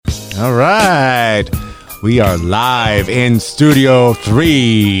All right. We are live in Studio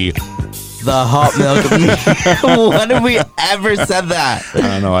 3. The hot milk of me. When have we ever said that? I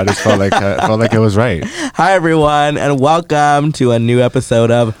don't know. I just felt like it was right. Hi, everyone, and welcome to a new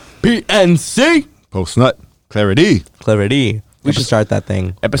episode of PNC. Post Nut Clarity. Clarity. We should start that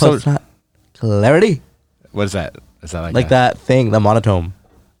thing. Episode- Post-nut Clarity. What is that? Is that Like that thing, the monotone.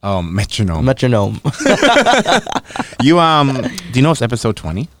 Oh, metronome. Metronome. You do you know it's episode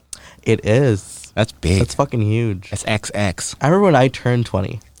 20? It is. That's big. That's fucking huge. That's XX. I remember when I turned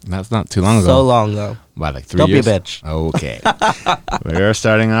 20. That's not too long ago. So long ago. Wow, like 3 Don't years. be a bitch. Okay. We're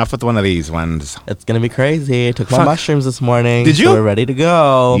starting off with one of these ones. It's going to be crazy. I took my Fuck. mushrooms this morning. Did you? So we're ready to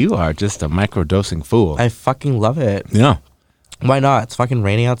go. You are just a microdosing fool. I fucking love it. Yeah. Why not? It's fucking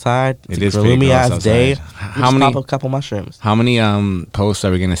raining outside. It's It a is pretty gloomy gross ass day. outside. How Just many- pop a couple mushrooms. How many posts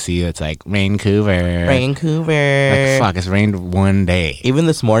are we gonna see that's like Vancouver? Vancouver. Like fuck, it's rained one day. Even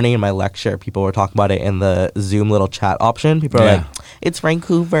this morning in my lecture, people were talking about it in the Zoom little chat option. People are Yeah. like, "It's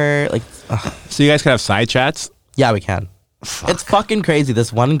Vancouver." Like, So you guys can have side chats? yeah, we can. Fuck. It's fucking crazy.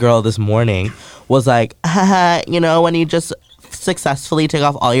 This one girl this morning was like, haha, you know, when you just successfully take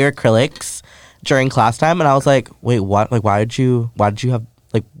off all your acrylics during class time, and I was like, wait, what? Like, why did you have,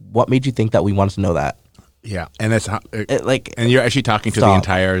 like, what made you think that we wanted to know that? Yeah, and that's Like, and you're actually talking to the Stop.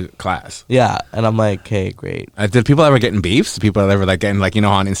 entire class. yeah, and I'm like, okay, great. Did people ever get in beefs? Did people ever like getting like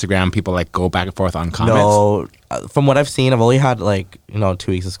on Instagram? People like go back and forth on comments. No, from what I've seen, I've only had like 2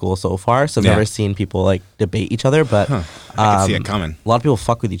 weeks of school so far, so I've Yeah. never seen people like debate each other. But I can see it coming. a lot of people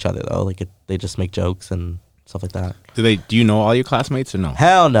fuck with each other though. Like they just make jokes and stuff like that. Do you know all your classmates or no?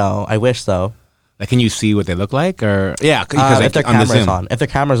 Hell no, I wish so. Like, can you see what they look like or yeah? Because If their on the camera's Zoom. on, if their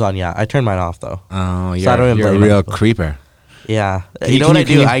camera's on, yeah, I turn mine off though. Oh, I don't even you're a blame real people. creeper. Yeah, you- you know can what I you-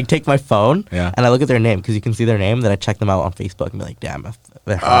 can do? you- I take my phone Yeah. and I look at their name because you can see their name. Then I check them out on Facebook and be like, damn, if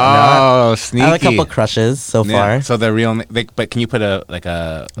they're hot or Oh, not. sneaky. I have a couple crushes so Yeah, far. so they're real. But can you put a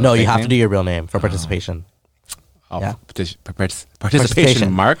a No, you fake have name? to do your real name for participation. Oh, Yeah. participation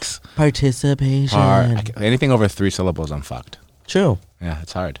Participation. marks. Participation. Anything over 3 syllables, I'm fucked. True. Yeah,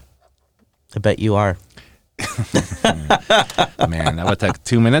 it's hard. I bet you are. Man, that would take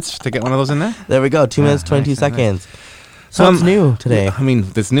 2 minutes to get one of those in there. There we go. 2 minutes, 22 nice, nice. seconds. So what's new today? I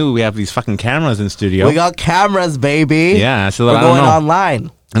mean, this new. We have these fucking cameras in studio. We got cameras, baby. Yeah, so We're I don't going know. online.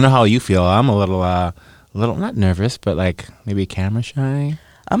 I don't know how you feel. I'm a little not nervous, but like maybe camera shy.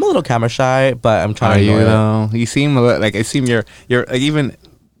 I'm a little camera shy, but I'm trying Are to you ignore it. though? You seem like I seem you're like, even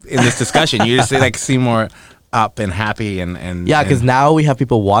in this discussion, you just like seem more up and happy and Yeah, because now we have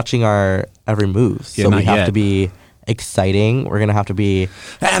people watching our every move. So Yeah, we not have yet. to be exciting. We're going to have to be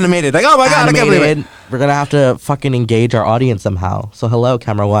animated. Like, oh my god, I can't believe it. animated. We're going to have to fucking engage our audience somehow. So hello,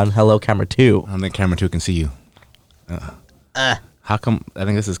 camera 1. Hello, camera 2. I think camera 2 can see you. How come? I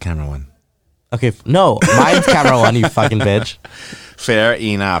think this is camera 1. Okay, no. Mine's camera 1, you fucking bitch. Fair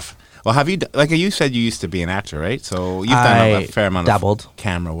enough. Well, have you like you said you used to be an actor, right? So you've done a I fair amount dabbled. of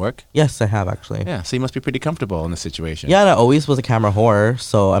camera work. Yes, I have actually. Yeah, so you must be pretty comfortable in this situation. Yeah, and I always was a camera whore.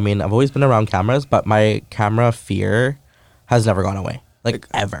 So, I mean, I've always been around cameras, but my camera fear has never gone away. Like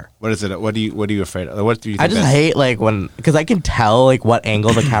ever. What is it? What are you afraid of? What do you think I just that's- hate like when, because I can tell like what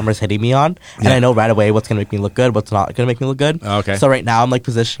angle the camera's hitting me on, and Yeah. I know right away what's gonna make me look good, what's not gonna make me look good. Oh, okay. So right now I'm like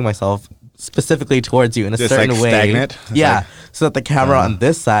positioning myself specifically towards you in a Just, certain like, way. stagnant? It's Yeah. like- So that the camera on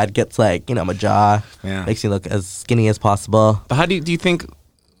this side gets like my jaw Yeah. makes me look as skinny as possible. But how do you think?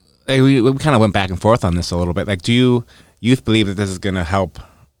 Like, we kind of went back and forth on this a little bit. Like, do you believe that this is going to help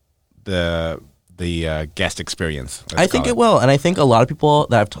the guest experience? I think it will, and I think a lot of people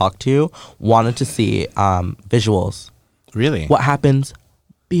that I've talked to wanted to see visuals. Really. What happens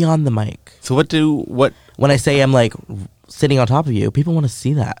beyond the mic? So what? When I say I'm like sitting on top of you, people want to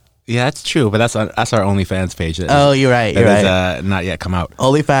see that. Yeah, that's true. But that's our OnlyFans page. That Oh, is- you're right. that You're is, right. not yet come out.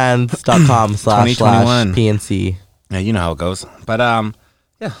 Onlyfans.com//PNC. 2021. Yeah, you know how it goes. But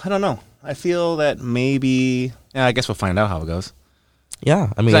yeah, I don't know. I feel that maybe. Yeah, I guess we'll find out how it goes. Yeah,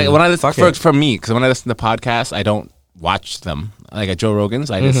 I mean, Like, when I listen fuck it. for me, because when I listen to podcasts, I don't watch them. Like at Joe Rogan's,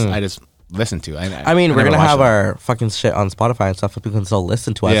 I just listen to. I mean, we're never gonna watch have them. our fucking shit on Spotify and stuff, but people can still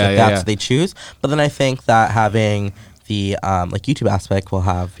listen to us Yeah, if yeah, that's yeah. what they choose. But then I think that having the like YouTube aspect will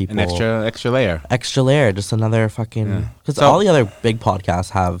have people an extra layer. extra layer, just another fucking Yeah. because So- all the other big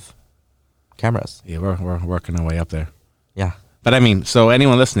podcasts have cameras. Yeah, we're working our way up there. Yeah. But I mean, so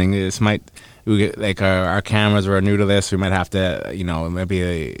anyone listening, this might like our cameras are new to this. We might have to,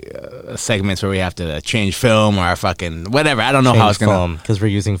 maybe segments where we have to change film or fucking whatever. I don't know how it's gonna. film because we're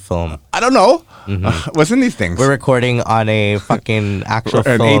using film. I don't know. What's in these things? We're recording on a fucking actual An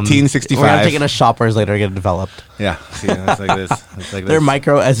film. 1865. We're gonna take it to shoppers later to get it developed. Yeah, see, it's like this. It's like They're this.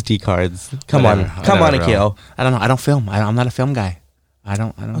 micro SD cards. Come Whatever, on, whatever, Akio. bro. I don't know. I don't film. I'm not a film guy. I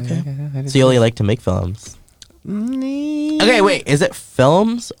don't. Okay. So you only like to make films. Okay, wait. Is it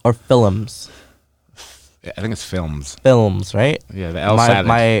films or films? Yeah, I think it's films. Films, right? Yeah, the L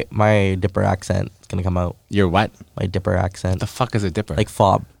silent. My dipper accent is gonna come out. Your what? My dipper accent, The fuck is a dipper? like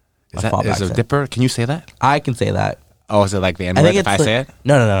fob. is My fob a accent. dipper? Can you say that? I can say that. Oh, is it like the N I word think if it's I say it?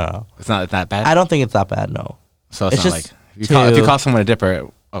 No. It's not that bad. I don't think it's that bad. No. So it's it's not just like if you to- call someone a dipper,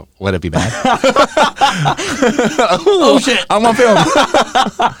 oh, would it be bad? Oh shit! I'm on film.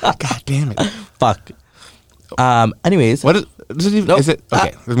 God damn it! Fuck. Anyways, What is it? Nope. Is it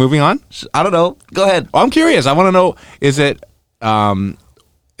okay? Moving on. I don't know. Go ahead. I'm curious. I want to know. Is it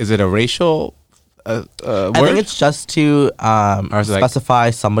a racial I word? think it's just to Or is it like- specify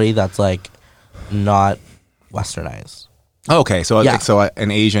somebody that's like not westernized. Oh, okay. So Yeah. like, so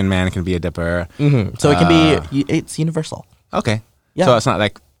an Asian man can be a dipper. So it can be. It's universal. Okay. Yeah. So it's not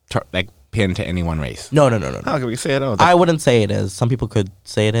like pinned to any one race. No. How can we say it? Oh, I wouldn't say it is. Some people could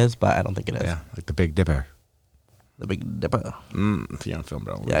say it is, but I don't think it is. yeah, like the Big Dipper. The Big Dipper. If you're on film,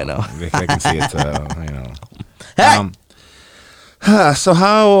 bro. Yeah, I know. They can see it. Hey! So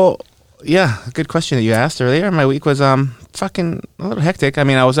how? Yeah, good question that you asked earlier. My week was fucking a little hectic. I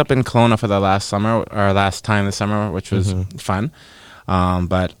mean, I was up in Kelowna for the last time this summer, which was fun.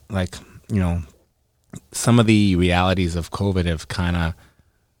 But like some of the realities of COVID have kind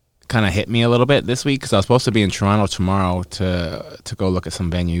of hit me a little bit this week because I was supposed to be in Toronto tomorrow to go look at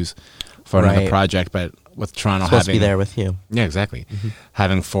some venues for another Right. project, but with Toronto Supposed to having be there with you. yeah, exactly.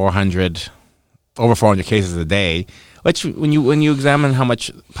 Having over 400 cases a day, which when you examine how much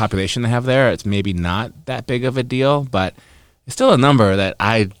population they have there, it's maybe not that big of a deal, but it's still a number that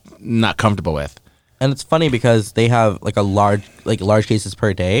I'm not comfortable with. And it's funny because they have like large cases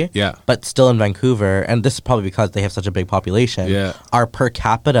per day. Yeah. But still in Vancouver, and this is probably because they have such a big population. Yeah. Our per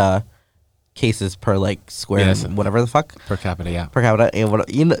capita cases per like square Yes. whatever the fuck Per capita, yeah. per capita. I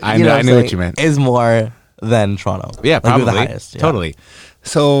knew what you meant. Is more than Toronto. Yeah, Like, we're probably. the highest. Yeah. Totally.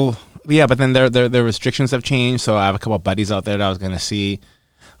 So, yeah, but then their restrictions have changed. So I have a couple of buddies out there that I was going to see,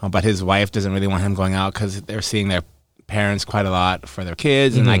 but his wife doesn't really want him going out because they're seeing their parents quite a lot for their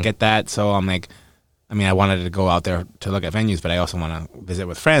kids, and I get that. So I'm like, I mean, I wanted to go out there to look at venues, but I also want to visit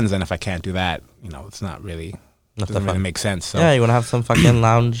with friends. And if I can't do that, it's not really doesn't really make sense. So Yeah, you want to have some fucking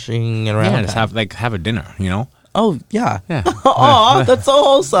lounging around. yeah, just have a dinner, Oh yeah. Yeah. Oh, that's so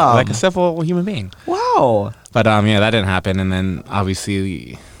wholesome. like a civil human being. Wow. But yeah, that didn't happen. And then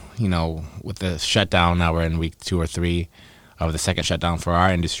obviously, with the shutdown, now we're in week 2 or 3 of the second shutdown for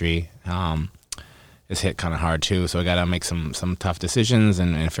our industry. It's hit kind of hard too. So we got to make some tough decisions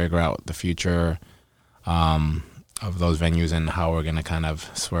and figure out the future of those venues and how we're going to kind of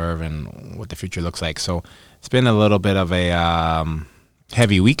swerve and what the future looks like. So it's been a little bit of a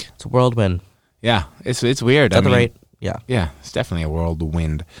heavy week. It's a whirlwind. Yeah, it's weird. Is that the right? Yeah. Yeah, it's definitely a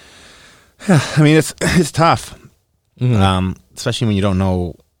whirlwind. I mean, it's tough, especially when you don't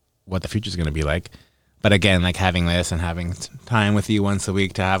know what the future is going to be like. But again, like having this and having time with you once a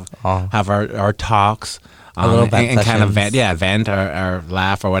week to have our talks, little vent and kind of sessions. vent or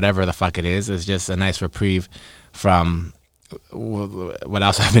laugh or whatever the fuck it is just a nice reprieve from what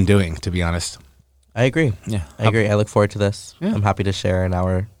else I've been doing, to be honest. I agree. Yeah, I agree. I look forward to this. Yeah. I'm happy to share an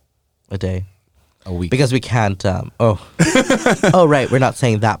hour a day a week. because we can't. Oh, right. We're not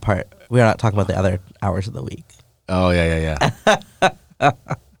saying that part. We're not talking about the other hours of the week. Oh yeah.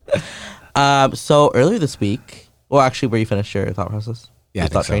 So earlier this week, well, actually, where you finished your thought process? Yeah, Your I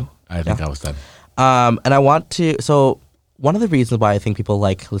think thought so. train? I think I was done. And I want to. So one of the reasons why I think people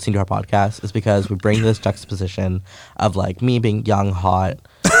like listening to our podcast is because we bring this juxtaposition of like me being young, hot,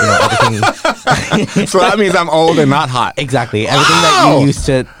 everything. So that means I'm old and not hot. Exactly. Everything that Wow! you used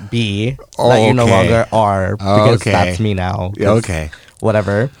to be that you no Okay. longer are because Okay. that's me now. Yeah, 'cause okay.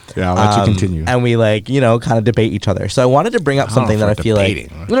 Whatever. Yeah, I'll let you continue. And we kind of debate each other. So I wanted to bring up I don't know something if that I we're feel debating.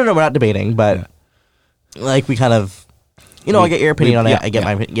 like no, we're not debating, but like we kind of I get your opinion on yeah, it. I get yeah.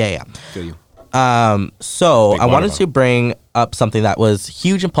 my opinion. Yeah. Feel you. So Big I water wanted bottle. to bring up something that was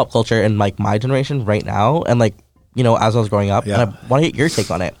huge in pop culture in like my generation right now, and like as I was growing up, Yeah. and I want to get your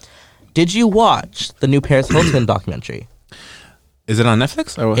take on it. Did you watch the new Paris Hilton documentary? Is it on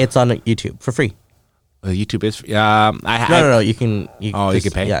Netflix or It's on YouTube for free. YouTube is? Yeah, No. You can. You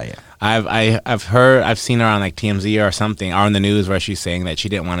can pay. Yeah. I've seen her on like TMZ or something, or on the news where she's saying that she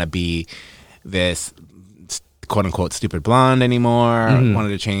didn't want to be this quote unquote stupid blonde anymore. Wanted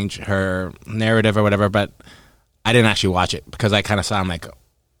to change her narrative or whatever, but I didn't actually watch it because I kind of saw. I'm like,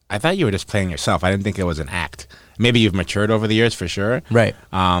 I thought you were just playing yourself. I didn't think it was an act. Maybe you've matured over the years for sure, Right.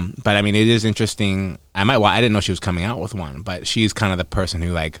 But I mean, it is interesting. I didn't know she was coming out with one, but she's kind of the person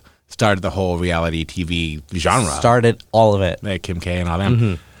who like started the whole reality TV genre. Started all of it. Like Kim K and all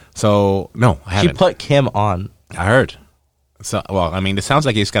them. So no, I She haven't. put Kim on. I heard. So well, I mean, it sounds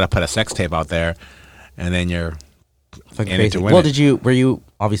like you just got to put a sex tape out there, and then you're Fucking in it crazy. to win Well, it. were you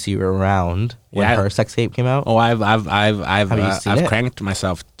obviously you were around when Yeah. her sex tape came out? Oh, I've you seen it? cranked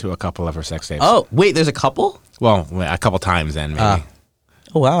myself to a couple of her sex tapes. Oh, wait, there's a couple? Well, a couple times then maybe.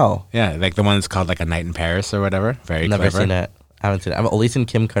 Oh, wow. Yeah, like the one that's called like A Night in Paris or whatever. Very Never clever. seen it. I haven't seen it. I've only seen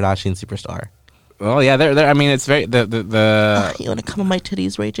Kim Kardashian Superstar. Well, yeah, they're. I mean, it's very the. You want to come on my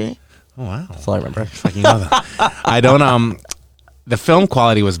titties, Ray J? Oh wow. That's all I remember. Fucking know that. I don't. The film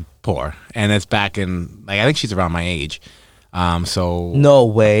quality was poor, and it's back in like I think she's around my age. So No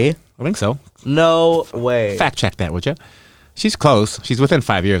way. I think so. No way. Fact check that, would you? She's close. She's within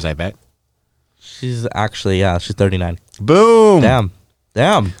 5 years, I bet. She's actually, she's 39. Boom.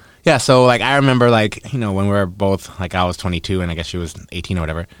 Damn. Yeah. So like I remember like when we were both like I was 22 and I guess she was 18 or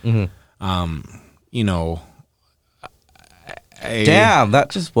whatever. You know. Damn.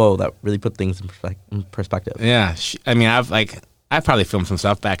 That really put things in perspective. Yeah. I mean, I've probably filmed some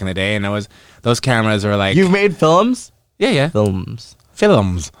stuff back in the day, and those cameras are like You've made films? yeah Films.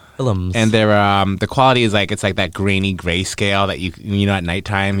 and they're the quality is like it's like that grainy grayscale that you know at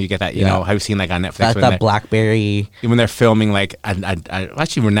nighttime you get that you know have you seen like on Netflix That's when that they're- BlackBerry, when they're filming like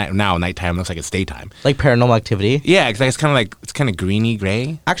actually we're now nighttime looks like it's daytime. like Paranormal Activity. Yeah, it's kind of like it's kind of greeny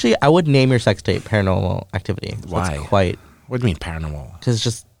gray. Actually, I would name your sex tape Paranormal Activity. Why? That's quite, What do you mean paranormal? because it's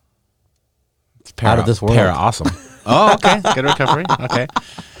just It's Out of this world. Para awesome. Oh, okay, good recovery. Okay,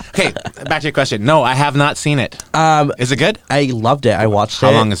 back to your question. No, I have not seen it. Is it good? I loved it. I watched it.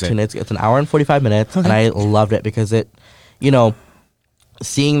 How long is it? It's an hour and 45 minutes, and I loved it because it,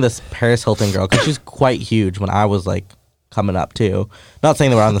 seeing this Paris Hilton girl, because she's quite huge when I was like coming up too. Not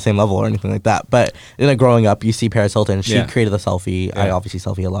saying that we're on the same level or anything like that, but growing up, you see Paris Hilton. She Yeah. created the selfie. I Yeah. obviously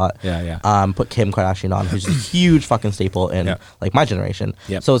selfie a lot. Yeah. Put Kim Kardashian on, who's a huge fucking staple in Yeah. like my generation.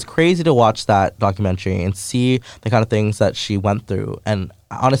 Yep. So it's crazy to watch that documentary and see the kind of things that she went through. And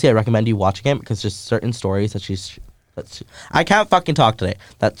honestly, I recommend you watching it because there's certain stories that I can't fucking talk today,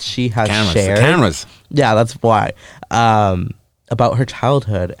 that she has Cameras. shared. The cameras. Yeah, that's why. About her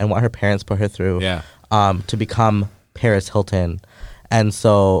childhood and what her parents put her through. Yeah. To become Paris Hilton. And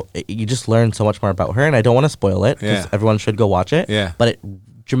so you just learn so much more about her. And I don't want to spoil it because Yeah. everyone should go watch it. Yeah. But it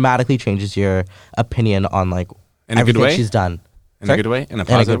dramatically changes your opinion on like In a good everything way? she's done. In Sorry? a good way? In a In a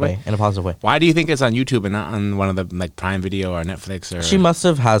positive good way. In a positive way. Why do you think it's on YouTube and not on one of the like Prime Video or Netflix or She must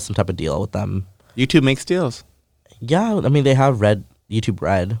have had some type of deal with them. YouTube makes deals? Yeah, I mean they have YouTube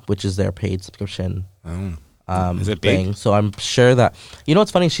Red, which is their paid subscription. Is it big? Thing. So I'm sure that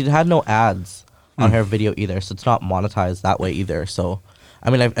what's funny, she had no ads on her video either, so it's not monetized that way either. So I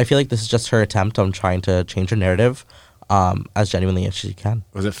mean I feel like this is just her attempt on trying to change her narrative as genuinely as she can.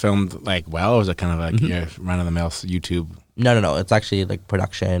 Was it filmed like well, or was it kind of like your run of the mill YouTube? No, it's actually like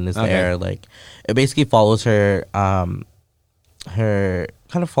production is Okay. there. Like it basically follows her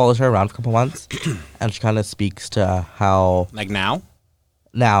follows her around for a couple months and she kind of speaks to how Like now?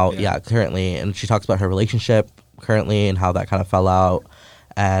 currently, and she talks about her relationship currently and how that kind of fell out,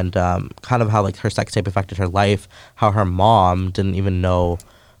 and kind of how like her sex tape affected her life, how her mom didn't even know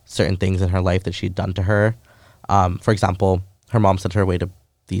certain things in her life that she'd done to her. For example, her mom sent her away to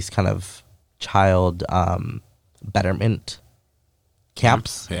these kind of child betterment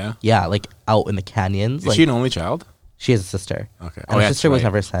camps. Yeah. Like out in the canyons. Is Like she an only child? she has a sister. Okay. And her that's sister was right.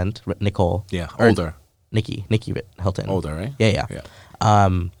 never sent. Nicole. Yeah, Or older. Nikki Hilton. Older, right? Yeah.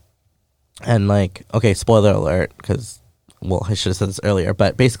 And like, okay, spoiler alert, because, well, I should have said this earlier,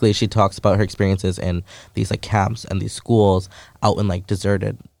 but basically she talks about her experiences in these like camps and these schools out in like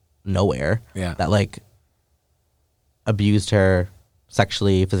deserted nowhere. Yeah. That like abused her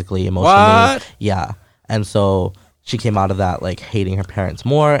sexually, physically, emotionally. What? Yeah. And so she came out of that like hating her parents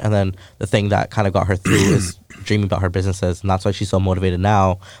more, and then the thing that kind of got her through is dreaming about her businesses, and that's why she's so motivated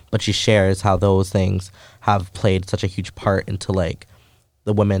now. But she shares how those things have played such a huge part into like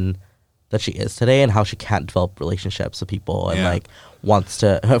the woman that she is today, and how she can't develop relationships with people, and like wants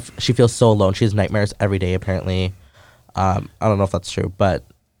to. She feels so alone. She has nightmares every day. Apparently, I don't know if that's true, but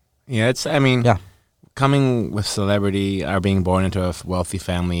Yeah, it's. I mean, yeah. coming with celebrity or being born into a wealthy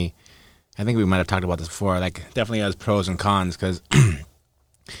family, I think we might have talked about this before. Like, definitely has pros and cons because,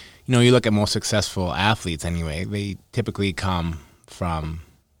 you look at most successful athletes anyway. They typically come from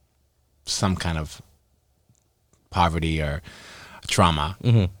some kind of poverty or trauma.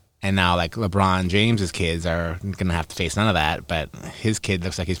 And now, like, LeBron James's kids are going to have to face none of that, but his kid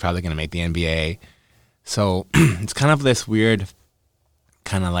looks like he's probably going to make the NBA. So it's kind of this weird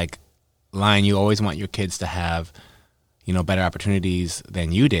kind of like line. You always want your kids to have, you know, better opportunities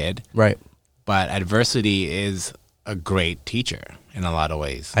than you did. Right. But adversity is a great teacher in a lot of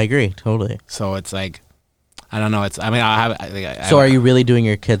ways. I agree, totally. So it's like, I don't know. I mean, So are you really doing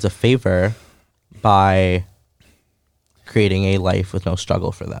your kids a favor by creating a life with no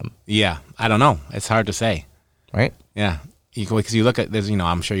struggle for them? Yeah, I don't know. It's hard to say. Right? Yeah, because you look at there's, you know,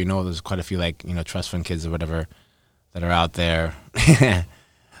 I'm sure you know there's quite a few, like, you know, trust fund kids or whatever that are out there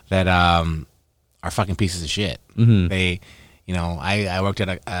that are fucking pieces of shit. They, you know, I worked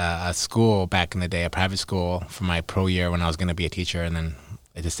at a school back in the day, a private school, for my pro year when I was going to be a teacher, and then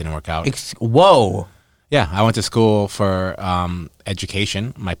it just didn't work out. Whoa. Yeah, I went to school for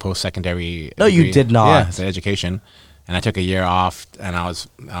education, my post-secondary No, degree. you did not. Yeah, it's education. And I took a year off, and I was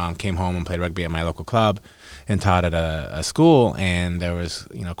came home and played rugby at my local club and taught at a school, and there was,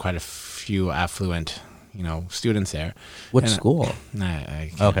 you know, quite a few affluent, you know, students there. Which And school?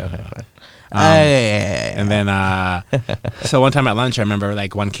 I Okay, fine. And then, so one time at lunch, I remember,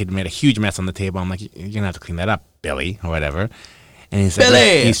 like, one kid made a huge mess on the table. I'm like, you're gonna have to clean that up, Billy, or whatever. And he's like,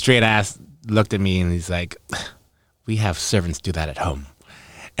 Billy! He straight ass looked at me and he's like, we have servants do that at home.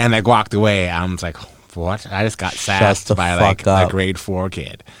 And like walked away. I was like, what? I just got sassed by like a grade 4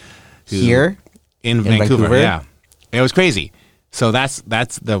 kid. Here? In Vancouver, yeah. It was crazy. So that's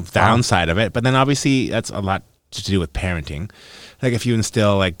the downside of it. But then obviously that's a lot to do with parenting. Like if you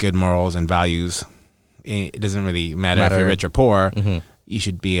instill like good morals and values, it doesn't really matter if you're rich or poor. You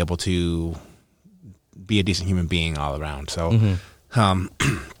should be able to be a decent human being all around. So,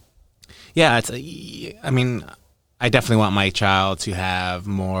 yeah, I mean, I definitely want my child to have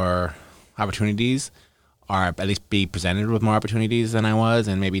more opportunities, or at least be presented with more opportunities than I was,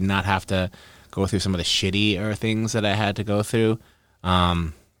 and maybe not have to go through some of the shittier things that I had to go through.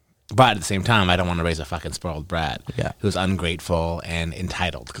 But at the same time, I don't want to raise a fucking spoiled brat who's ungrateful and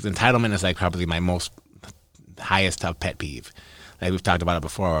entitled, because entitlement is like probably my most highest pet peeve. Like we've talked about it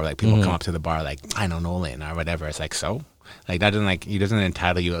before, where like people come up to the bar like, I know Nolan or whatever. It's like, so like that doesn't, like, he doesn't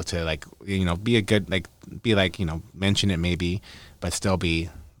entitle you to, like, you know, be a good, like, be like, you know, mention it maybe, but still be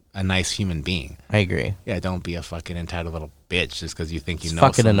a nice human being. I agree. Yeah, don't be a fucking entitled little bitch just because you think you know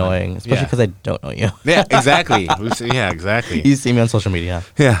fucking someone. Annoying, especially because I don't know you. Yeah, exactly. Yeah, exactly. You see me on social media.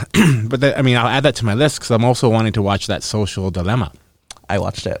 Yeah, but I mean, I'll add that to my list because I'm also wanting to watch that Social Dilemma. I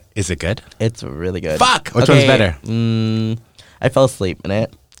watched it. Is it good? It's really good. Fuck! Which one's better? I fell asleep in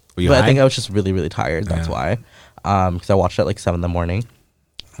it. Were you but high? I think I was just really, really tired. That's why. Because I watched it at like 7 a.m. Oh,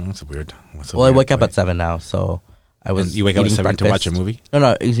 that's weird. Well, I wake up at 7 now, so I was. And you wake up at 7 to watch a movie? No,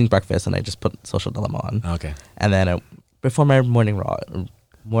 I was eating breakfast, and I just put Social Dilemma on. Okay. And then before my morning jog.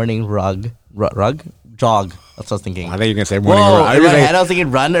 That's what I was thinking. I thought you were gonna say morning. Whoa, in my head I was thinking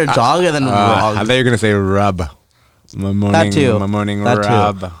run or jog, and then I thought you were gonna say rub. My morning, that too. My morning that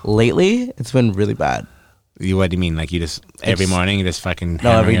rub. Too. Lately, it's been really bad. What do you mean? Like you just every morning you just fucking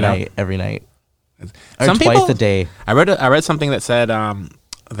no, every it night, out? every night, or Some twice people, a day. I read something that said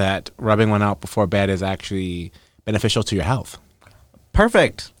that rubbing one out before bed is actually beneficial to your health.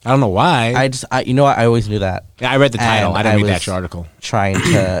 Perfect. I don't know why. You know what? I always knew that. Yeah, I read the title. And I didn't read the was actual article. Trying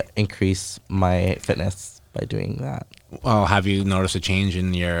to increase my fitness by doing that. Well, have you noticed a change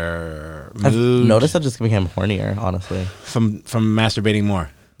in your mood? I've noticed I just became hornier, honestly. From masturbating more.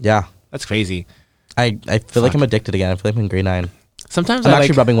 Yeah. That's crazy. I feel like I'm addicted again. I feel like I'm in grade 9. Sometimes I'm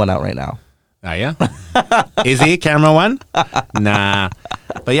actually rubbing one out right now. Oh, yeah? Is he camera one? Nah.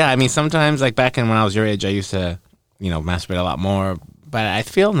 But yeah, I mean, sometimes, like back when I was your age, I used to, you know, masturbate a lot more. But I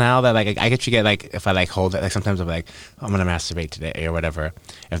feel now that, like, I actually get, like, if I, like, hold it, like, sometimes I'm like, I'm going to masturbate today or whatever.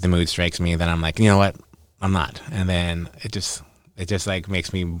 If the mood strikes me, then I'm like, you know what? I'm not. And then it just like,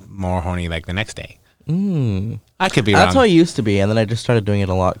 makes me more horny, like, the next day. I could be wrong. That's how I used to be, and then I just started doing it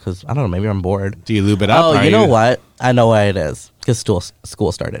a lot because, I don't know, maybe I'm bored. Do you lube it up? Oh, you know what? I know why it is. Because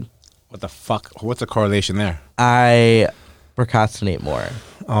school started. What the fuck? What's the correlation there? I procrastinate more.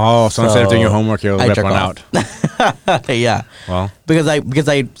 Oh, so instead of doing your homework, you'll rip one out. Yeah. Well, because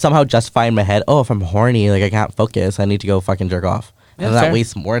I somehow justify in my head, oh, if I'm horny, like I can't focus, I need to go fucking jerk off. Yeah, and that fair.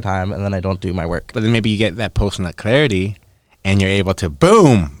 wastes more time, and then I don't do my work. but then maybe you get that post-nut clarity, and you're able to,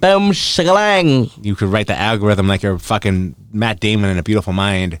 boom, Boom, shagalang. you could write the algorithm like you're fucking Matt Damon in A Beautiful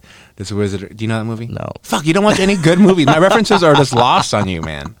Mind. This wizard. Do you know that movie? No. Fuck, you don't watch any good movies. My references are just lost on you,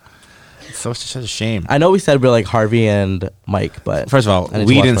 man. It's such a shame. I know we said we're like Harvey and Mike, but First of all, I need to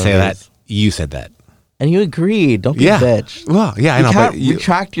we watch didn't more say movies. that. You said that. And you agreed. Don't be Yeah. a bitch. Well, yeah, I You know, can't but you,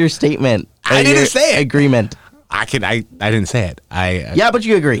 retract your statement. I or didn't your say it. Agreement. I didn't say it. Yeah, but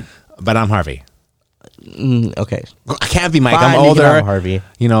you agreed. But I'm Harvey. Okay. I can't be Mike. Fine, I'm you older. can have Harvey.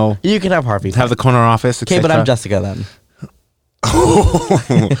 You know, You can have Harvey. have the corner office. Okay, but etc. I'm Jessica then.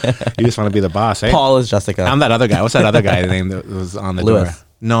 You just want to be the boss, eh? Paul is Jessica. I'm that other guy. What's that other guy's name that was on the Lewis.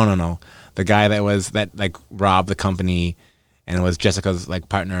 door? No. The guy that like robbed the company and was Jessica's like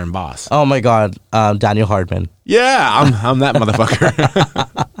partner and boss. Oh my God, Daniel Hardman. Yeah, I'm that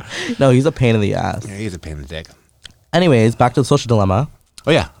motherfucker. No, he's a pain in the ass. Yeah, he's a pain in the dick. Anyways, back to the social dilemma.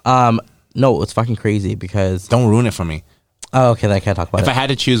 Oh yeah. No, it's fucking crazy because. Don't ruin it for me. Oh, okay, then I can't talk about If it. I had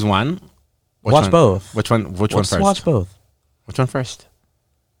to choose one, Watch one? both. Which one? Which one Let's first? watch both. Which one first?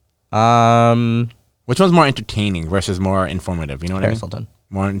 Um, Which one's more entertaining versus more informative? You know what Paris I mean? Hilton.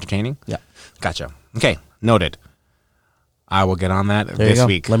 More entertaining? Yeah. Gotcha. Okay, noted. I will get on that you this go.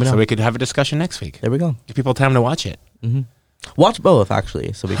 week, Let me know. so we could have a discussion next week. There we go. Give people time to watch it. Watch both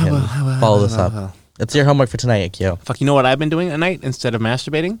actually, so we can follow this up. It's your homework for tonight, Akio. Fuck, you know what I've been doing at night instead of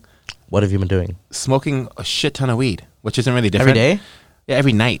masturbating? What have you been doing? Smoking a shit ton of weed, which isn't really different. Every day? Yeah,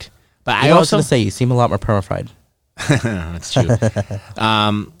 every night. But You know I what I was also gonna say, you seem a lot more perma-fried. that's true.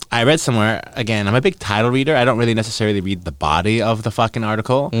 I read somewhere, again, I'm a big title reader. I don't really necessarily read the body of the fucking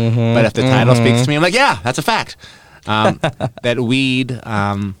article. But if the title speaks to me, I'm like, yeah, that's a fact. That weed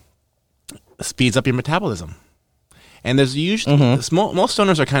speeds up your metabolism. And there's usually, most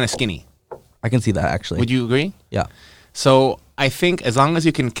stoners are kind of skinny. I can see that actually. Would you agree? Yeah. So I think as long as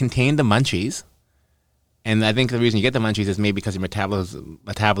you can contain the munchies, and I think the reason you get the munchies is maybe because your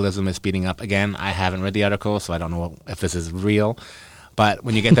metabolism is speeding up. Again, I haven't read the article, so I don't know if this is real. But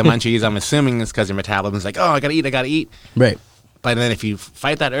when you get the munchies, I'm assuming it's because your metabolism is like, oh, I gotta eat. Right. But then if you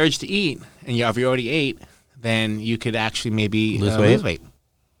fight that urge to eat, and if you already ate, then you could actually maybe Lose lose weight? weight.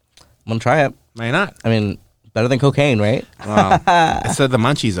 I'm gonna try it. Why not? I mean, better than cocaine, right? So the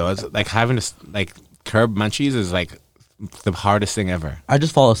munchies, though, it's like having to curb munchies is like the hardest thing ever. I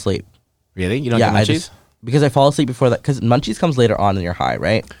just fall asleep. Really? You don't Yeah, get munchies? because I fall asleep before that. Because munchies comes later on in your high,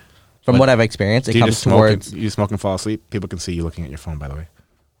 right? From what I've experienced, it Do you comes just smoke towards. you smoke and fall asleep? People can see you looking at your phone, by the way.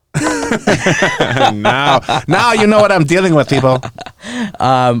 now you know what I'm dealing with, people.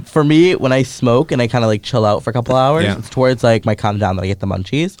 For me, when I smoke and I kind of like chill out for a couple hours, Yeah. it's towards like my calm down that I get the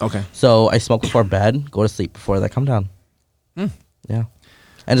munchies. Okay. So I smoke before bed, go to sleep before that come down. Yeah.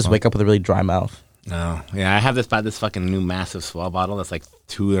 And just wake up with a really dry mouth. No, yeah, I have this fucking new massive swell bottle that's like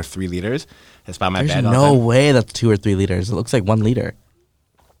 2 or 3 liters. It's by my There's bed. all the no time. way that's 2 or 3 liters. It looks like 1 liter.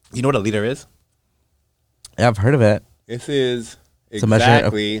 You know what a liter is? Yeah, I've heard of it. This is It's a measure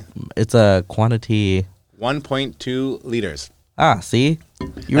of- exactly It's a quantity. 1.2 liters. Ah, see? You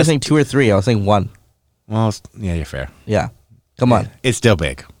were That's- saying 2 or 3. I was saying 1. Well, yeah, you're fair. Yeah. Come on. It's still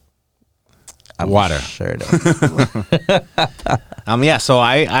big. I'm Water. Sure it is. Yeah, so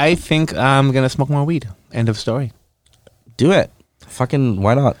I think I'm gonna smoke more weed. End of story. Do it. Fucking,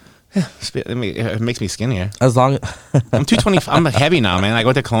 why not? It makes me skinnier. As long I'm 220. I'm heavy now, man. I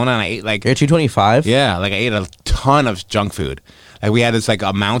went to Kelowna and I ate like you're 225. yeah, like I ate a ton of junk food. Like we had this like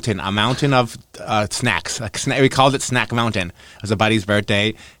a mountain of snacks. We called it Snack Mountain. It was a buddy's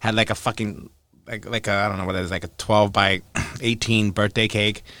birthday. Had like a fucking like a, I don't know what it is, like a 12 by 18 birthday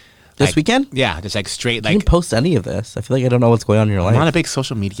cake. This Like, weekend? Yeah, just like straight You like. didn't post any of this. I feel like I don't know what's going on in your I'm not life. a big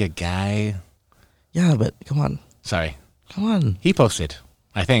social media guy. Yeah, but come on. Sorry, Come on. he posted.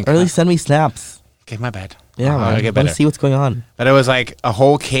 I think. Or at least send me snaps. Okay, my bad. Yeah, man. I'll I get want better. to see what's going on. But it was like a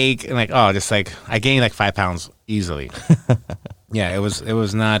whole cake and like just like I gained like 5 pounds easily. Yeah, it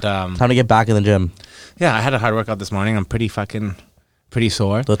was not. Time to get back in the gym. Yeah, I had a hard workout this morning. I'm pretty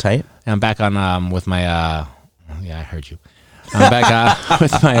sore. A little tight. And I'm back on with my yeah, I heard you. I'm back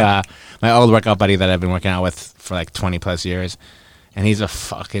with my old workout buddy that I've been working out with for like 20 plus years. And he's a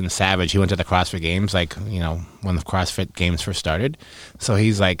fucking savage. He went to the CrossFit Games, like, you know, when the CrossFit Games first started. So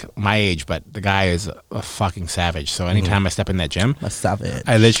he's like my age, but the guy is a fucking savage. So anytime I step in that gym, A savage.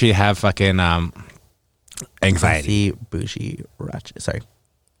 I literally have fucking anxiety. See, bougie, ratchet. Sorry.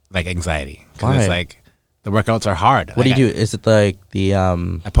 Like anxiety. Why? Because it's like the workouts are hard. What Like, do you do? Is it like the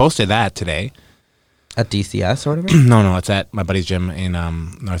I posted that today. at DCS or whatever? No, it's at my buddy's gym in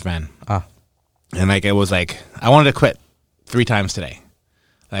North Van. Ah. And like it was like I wanted to quit 3 times today.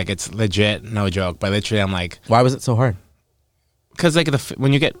 Like it's legit, no joke. But literally, I'm like, Why was it so hard? because like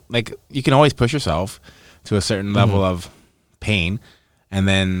when you get like you can always push yourself to a certain level of pain, and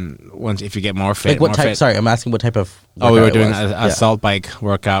then once if you get more fit, Like what more type? fit, Sorry, I'm asking what type of. Oh, we workout were it doing was. a Yeah. assault bike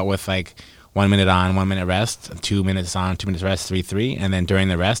workout with like 1 minute on, 1 minute rest, 2 minutes on, 2 minutes rest, 3, and then during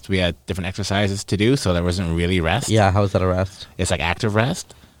the rest we had different exercises to do, so there wasn't really rest. Yeah, how is that a rest? It's like active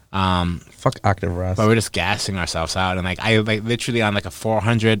rest. Fuck active rest. But we're just gassing ourselves out, and like I like literally on like a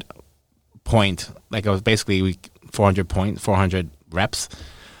 400 point, like it was basically 400 reps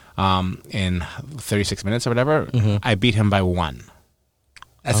in 36 minutes or whatever. I beat him by 1.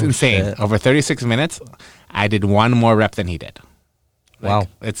 That's insane. Shit. Over 36 minutes, I did 1 more rep than he did. Like, Wow.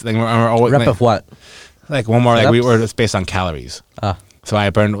 It's like we're always Rep like, of what? like one more. Like we Sit-ups? were just based on calories. So I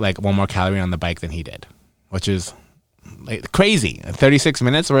burned like 1 more calorie on the bike than he did, which is like crazy. 36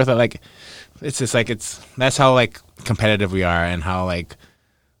 minutes worth of like. It's just like that's how like competitive we are and how like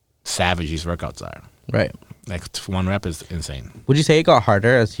savage these workouts are. Right. Like 1 rep is insane. Would you say it got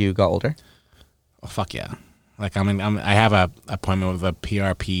harder as you got older? Oh, fuck yeah. Like I have a appointment with a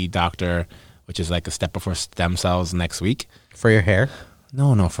PRP doctor, which is like a step before stem cells next week. For your hair?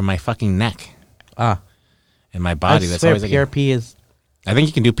 No, for my fucking neck Ah. and my body. I That's swear always like PRP is I think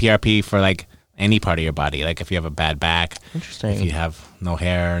you can do PRP for like any part of your body. Like if you have a bad back, interesting. if you have no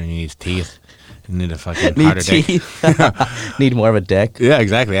hair and you need teeth, you need a fucking Need harder dick. teeth. Need more of a dick. Yeah,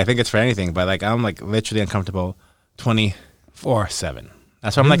 exactly. I think it's for anything, but like I'm like literally uncomfortable 24/7.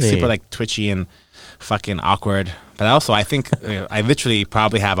 That's why I'm like Really? super like twitchy and fucking awkward. But also I think I literally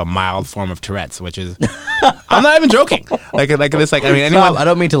probably have a mild form of Tourette's, which is I'm not even joking. Like this like I mean anyone I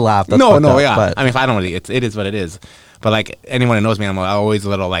don't mean to laugh. That's no, fucked up, yeah. But I mean, if I don't really, it is what it is. But like anyone who knows me, I'm always a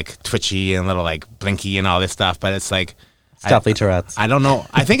little like twitchy and a little like blinky and all this stuff. But it's like it's definitely Tourette's. I don't know.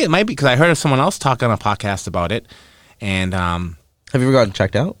 I think it might be because I heard of someone else talk on a podcast about it, and Have you ever gotten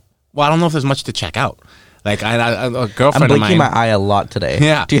checked out? well, I don't know if there's much to check out. Like a I'm girlfriend of blinking mine. my eye a lot today.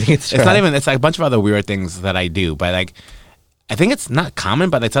 Yeah, Do you think it's not Tourette's? even. It's like a bunch of other weird things that I do, but like I think it's not common.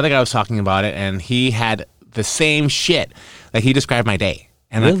 But this other guy was talking about it, and he had the same shit. Like he described my day.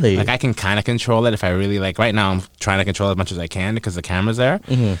 And Really? like I can kind of control it if I really like. Right now, I'm trying to control it as much as I can because the camera's there.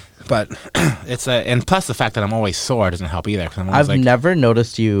 But it's and plus the fact that I'm always sore doesn't help either. 'Cause I'm always I've like, never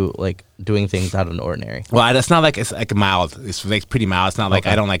noticed you like doing things out of the ordinary. well, it's not like it's like mild. It's like pretty mild. It's not like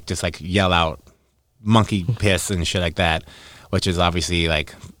Okay. I don't like just like yell out monkey piss and shit like that, which is obviously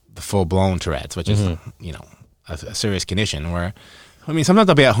like the full blown Tourette's, which is you know a serious condition. Where I mean, sometimes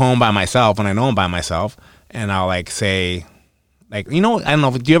I'll be at home by myself when I know I'm by myself, and I'll like say. Like I don't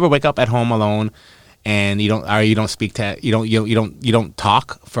know. Do you ever wake up at home alone, and you don't speak to you don't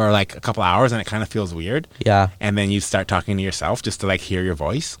talk for like a couple hours, and it kind of feels weird. Yeah. And then you start talking to yourself just to like hear your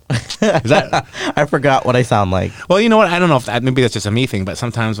voice. Is that I forgot what I sound like. well? You know what? I don't know if maybe that's just a me thing, but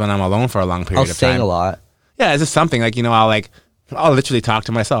sometimes when I'm alone for a long I period was of saying time, a lot. yeah, it's just something like I'll literally talk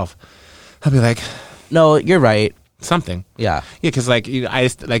to myself. I'll be like No, you're right. something. Yeah. Yeah, because like I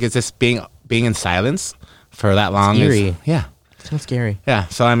just like it's just being in silence for that long. eerie. Yeah. Sounds scary. Yeah.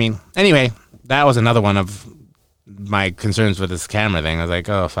 So I mean, anyway, that was another one of my concerns with this camera thing. I was like,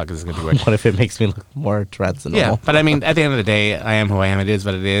 oh fuck, this is gonna be weird. What if it makes me look more Tourette's than Yeah, normal? but I mean, at the end of the day, I am who I am. It is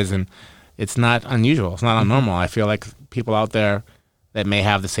what it is, and it's not unusual. It's not unnormal. I feel like people out there that may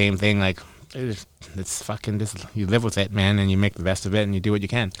have the same thing, like it's fucking just you live with it, man, and you make the best of it, and you do what you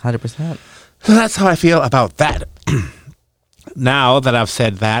can. 100%. So that's how I feel about that. Now that I've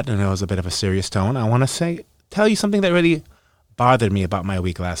said that, and it was a bit of a serious tone, I want to tell you something that really bothered me about my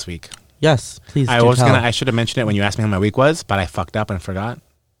week last week. Yes, please. I should have mentioned it when you asked me how my week was, but I fucked up and forgot.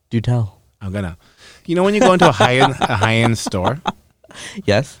 Do tell. I'm gonna. You know when you go into a high end store,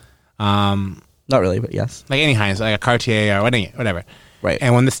 Yes. um, Not really, but yes. like any high end, like a Cartier or whatever, Right.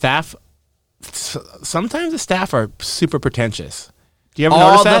 and when the staff, sometimes the staff are super pretentious. Do you ever All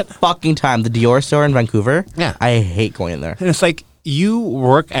notice that? the fucking time. The Dior store in Vancouver. Yeah. I hate going in there. And it's like you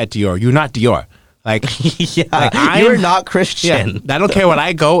work at Dior, you're not Dior. Like Yeah. Like, You're I'm- not yeah, Christian. I don't care what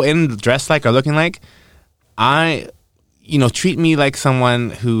I go in dressed like or looking like. Treat me like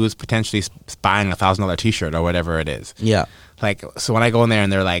someone who's potentially buying $1,000 T-shirt or whatever it is. Yeah. Like, so when I go in there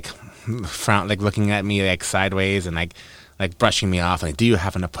and they're like, like looking at me like sideways and like brushing me off, like, do you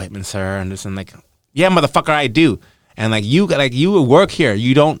have an appointment, sir? And this, and like, yeah, motherfucker, I do. And like you work here,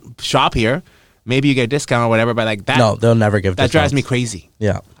 you don't shop here. Maybe you get a discount or whatever, but like that, No, they'll never give that drives discounts. me crazy.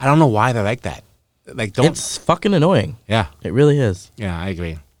 Yeah. I don't know why they're like that. Like, don't. It's fucking annoying. Yeah, It really is. yeah, I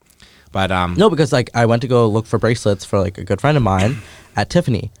agree. But No, because like I went to go look for bracelets for like a good friend of mine at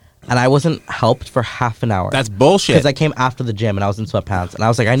Tiffany, and I wasn't helped for half an hour. that's bullshit. because I came after the gym and I was in sweatpants, and I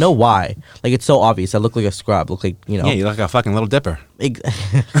was like, I know why. Like it's so obvious. I look like a scrub. Look like yeah, you look like a fucking little dipper. Ex-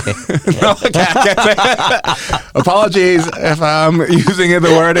 No, I can't say that. Apologies if I'm using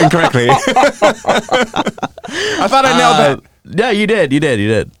the word incorrectly. I thought I nailed it. Yeah, you did. You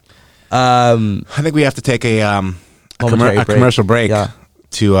did. I think we have to take a Momentary break. commercial break Yeah.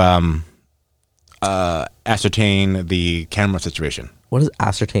 to ascertain the camera situation. What does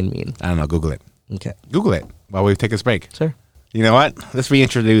ascertain mean? I don't know. Google it. Okay, Google it while we take this break. sir. You know what? Let's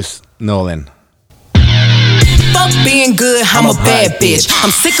reintroduce Nolan. Fuck being good, I'm a bad bitch.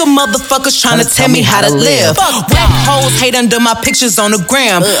 I'm sick of motherfuckers trying to tell me how to live. Whack hoes hate under my pictures on the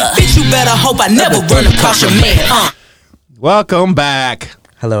gram. Bitch, you better hope I never run across your man. Welcome back.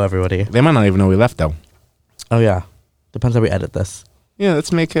 Hello, everybody. They might not even know we left though. Oh yeah, depends how we edit this. Yeah,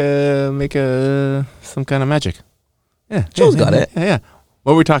 let's make some kind of magic. Yeah, Joe's got it. Yeah.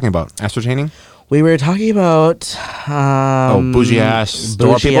 What were we talking about? Ascertaining? We were talking about bougie ass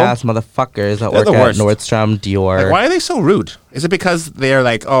store bougie people? ass motherfuckers that They're work the at worst. Nordstrom, Dior. Like, why are they so rude? Is it because they're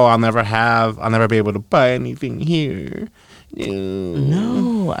like, oh, I'll never be able to buy anything here?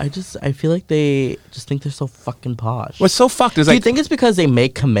 No, I feel like they just think they're so fucking posh. What's so fucked is Do you like, think it's because they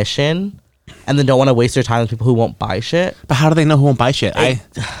make commission and then don't want to waste their time with people who won't buy shit? but how do they know who won't buy shit?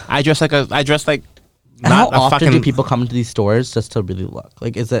 I dress like And how not a often fucking. do people come into these stores just to really look?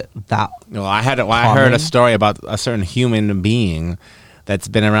 Like, is it that? No, I heard a story about a certain human being that's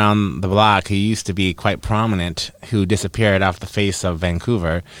been around the block who used to be quite prominent, who disappeared off the face of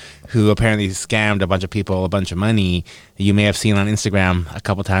Vancouver, who apparently scammed a bunch of people a bunch of money. You may have seen on Instagram a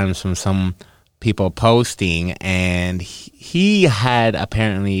couple times from some people posting, and he had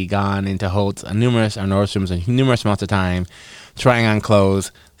apparently gone into Holtz numerous amounts of time, trying on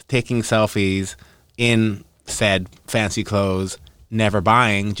clothes, taking selfies in said fancy clothes, never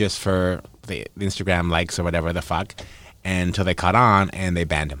buying, just for the Instagram likes or whatever the fuck, until they caught on and they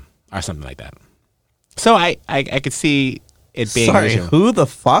banned him or something like that. So I could see it being Sorry, an issue. who the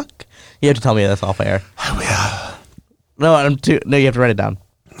fuck? You have to tell me this off air. No, no, you have to write it down.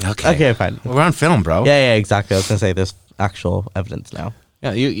 Okay, fine. We're on film, bro. Yeah, exactly. I was gonna say there's actual evidence now.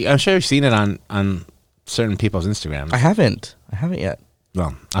 Yeah, I'm sure you've seen it on certain people's Instagrams. I haven't yet.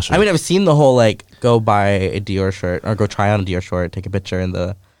 Well, I'll show I you. mean, I've seen the whole like go buy a Dior shirt or go try on a Dior shirt, take a picture in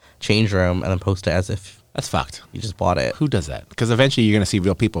the change room, and then post it as if That's fucked. you just bought it. Who does that? Because eventually you're going to see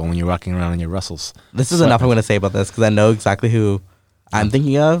real people when you're walking around in your Russells. This is enough I'm going to say about this because I know exactly who I'm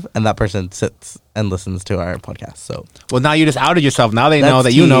thinking of, and that person sits and listens to our podcast. So Well, now you just outed yourself. Now they know That's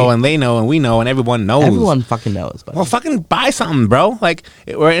that you key. know, and they know, and we know, and everyone knows. everyone fucking knows. But Well, fucking buy something, bro. Like,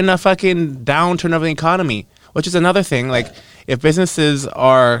 we're in a fucking downturn of the economy, which is another thing. Like, if businesses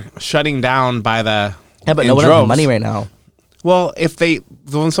are shutting down by the yeah, but in no one has droves, money right now. Well,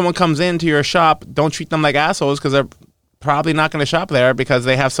 when someone comes into your shop, don't treat them like assholes because they're probably not going to shop there because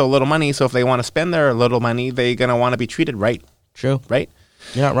they have so little money. So if they want to spend their little money, they're going to want to be treated right, True, right?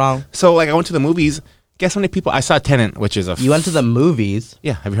 you're not wrong. So, like, I went to the movies. Guess how many people I saw? Tenant, which is You went to the movies.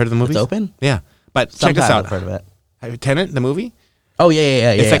 yeah. Have you heard of the movies? It's open. Yeah, but check this Sometimes out. I've heard of it. Have you- Tenant, the movie. Oh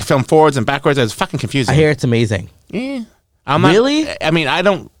yeah. It's like filmed forwards and backwards. It's fucking confusing. I hear it's amazing. Yeah. I'm not, Really? I mean, I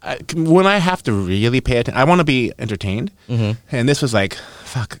don't. When I have to really pay attention, I want to be entertained. And this was like,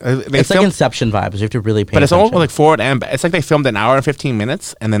 fuck. They It's like filmed, Inception vibes. You have to really pay but it's attention. almost like forward and back. It's like they filmed an hour and 15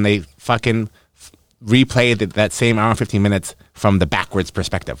 minutes, and then they fucking replayed that same hour and 15 minutes from the backwards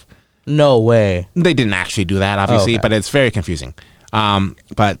perspective. No way. They didn't actually do that, obviously, okay. but it's very confusing.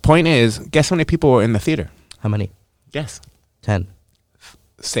 But point is, guess how many people were in the theater? How many? Guess. 10.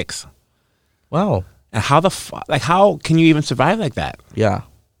 6. Wow. And how how can you even survive like that? Yeah.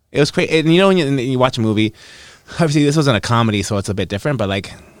 It was crazy. And you know, when you watch a movie, obviously this wasn't a comedy, so it's a bit different. But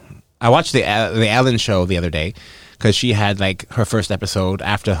like, I watched the Ellen show the other day because she had like her first episode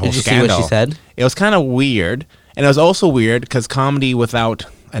after the whole Did you scandal. see what she said? It was kind of weird, and it was also weird because comedy without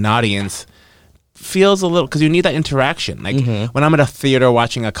an audience feels a little, because you need that interaction. Like when I'm at a theater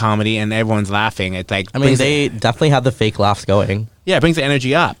watching a comedy and everyone's laughing, it like I mean, they definitely have the fake laughs going. yeah, it brings the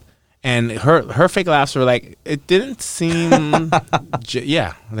energy up. And her fake laughs were like, it didn't seem,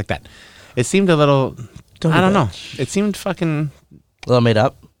 yeah, like that. It seemed a little, Don't I don't do know. that. It seemed fucking A little made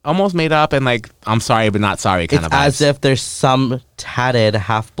up. almost made up and like, I'm sorry but not sorry kind It's of as vibes. if there's some tatted,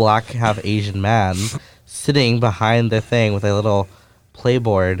 half black, half Asian man sitting behind the thing with a little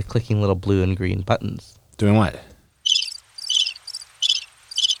playboard clicking little blue and green buttons. Doing what?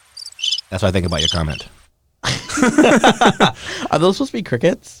 That's what I think about your comment. Are those supposed to be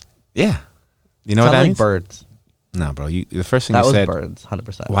crickets? Yeah. You know Sound what that like means? birds. No, bro. The first thing That you was said, birds,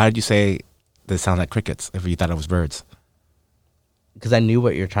 100%. why did you say that sounds like crickets if you thought it was birds? Because I knew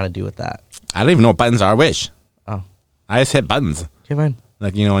what you were trying to do with that. I don't even know what buttons are. I wish. Oh, I just hit buttons. okay, fine.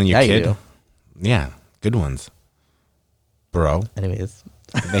 Like, you know, when you're Yeah, a kid. you do. Yeah. Good ones. Bro. Anyways,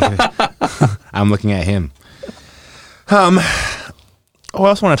 I'm looking at him. I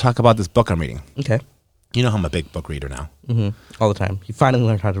also want to talk about this book I'm reading. okay. You know I'm a big book reader now. All the time. You finally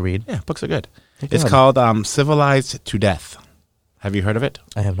learned how to read. Yeah, books are good. They're It's good. called Civilized to Death. Have you heard of it?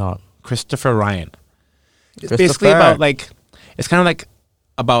 I have not. Christopher Ryan. It's Christopher. basically about like, it's kind of like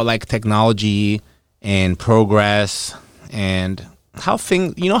about like technology and progress and how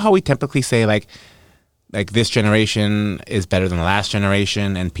things, you know how we typically say like like this generation is better than the last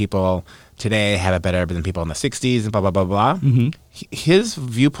generation, and people today have it better than people in the 60s and blah, blah, blah, blah. His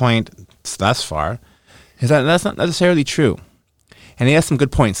viewpoint thus far is that that's not necessarily true. And he has some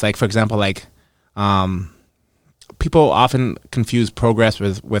good points. Like, for example, like people often confuse progress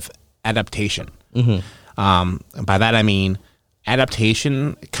with adaptation. By that I mean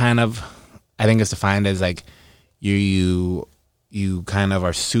adaptation kind of, I think, is defined as like you kind of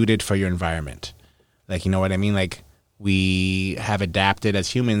are suited for your environment. Like, you know what I mean? Like, we have adapted as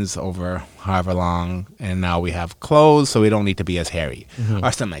humans over however long, and now we have clothes, so we don't need to be as hairy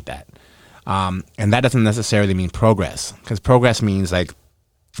or something like that. And that doesn't necessarily mean progress, because progress means like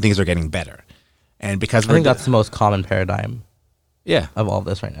things are getting better. And because I think that's the most common paradigm yeah, of all of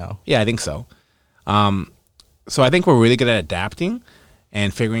this right now. yeah, I think so. So I think we're really good at adapting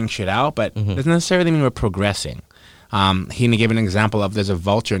and figuring shit out, but it doesn't necessarily mean we're progressing. He gave an example of there's a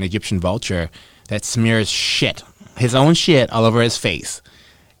vulture, an Egyptian vulture, that smears shit, his own shit, all over his face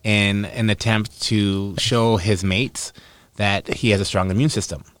in an attempt to show his mates that he has a strong immune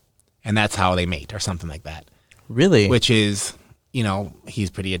system. And that's how they mate or something like that. Really? Which is, you know, he's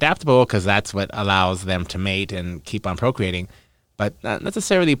pretty adaptable because that's what allows them to mate and keep on procreating, but not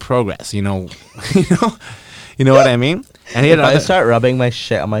necessarily progress, you know. You know what I mean? And he had if I start rubbing my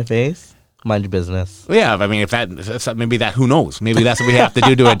shit on my face, mind your business. yeah, I mean, if maybe that, who knows? Maybe that's what we have to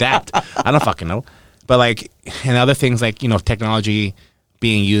do to adapt. I don't fucking know. But like, and other things like, you know, technology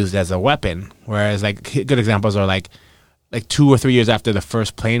being used as a weapon, whereas like good examples are like 2 or 3 years after the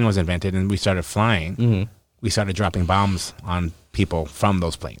first plane was invented and we started flying, we started dropping bombs on people from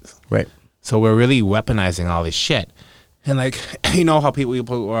those planes. Right. So we're really weaponizing all this shit. And like, you know how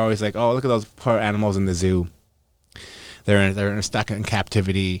people are always like, oh, look at those poor animals in the zoo. They're stuck in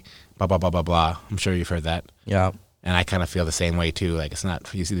captivity, blah, blah, blah, blah, blah. I'm sure you've heard that. Yeah. And I kind of feel the same way too. Like, it's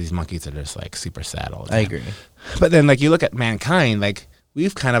not, you see these monkeys that are just like super sad all the time. I agree. But then like you look at mankind, like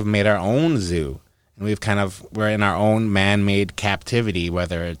we've kind of made our own zoo. And we're in our own man-made captivity,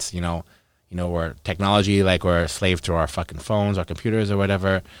 whether it's, you know, we're technology, like we're a slave to our fucking phones, our computers or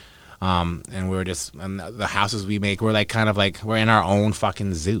whatever. And we're just, and the houses we make, we're like kind of like, we're in our own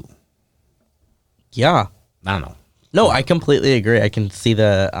fucking zoo. Yeah. I don't know. No, I completely agree. I can see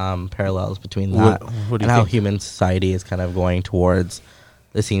the parallels between that What do you and how think? human society is kind of going towards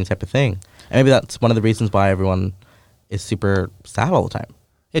the same type of thing. And maybe that's one of the reasons why everyone is super sad all the time.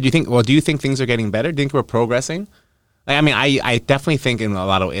 Yeah, do you think things are getting better? Do you think we're progressing? Like, I mean, I definitely think in a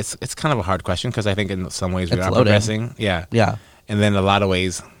lot of ways, it's kind of a hard question because I think in some ways we It's are loaded. progressing. Yeah. Yeah. And then a lot of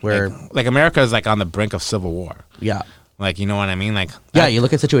ways, We're- like America is like on the brink of civil war. Yeah. Like, you know what I mean? Like, Yeah, you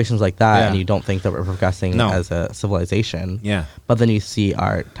look at situations like that Yeah. and you don't think that we're progressing No. as a civilization. Yeah. But then you see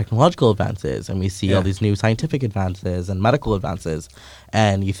our technological advances and we see Yeah. all these new scientific advances and medical advances.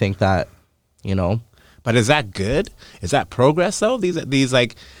 And you think that, you know, But is that good? Is that progress though? These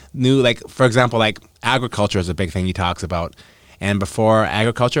like new, like for example, like agriculture is a big thing he talks about. And before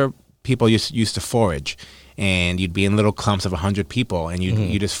agriculture, people used to forage, and you'd be in little clumps of 100 people, and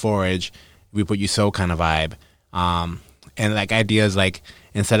you just forage, we put you sow kind of vibe. And like ideas like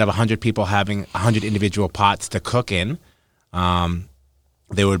instead of 100 people having 100 individual pots to cook in,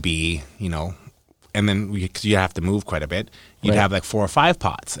 there would be, you know, and then because you have to move quite a bit, you'd Right. have like 4 or 5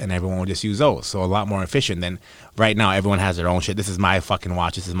 pots, and everyone would just use those. So a lot more efficient than right now. Everyone has their own shit. This is my fucking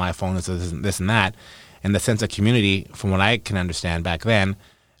watch. This is my phone. This is this and that. And the sense of community, from what I can understand back then,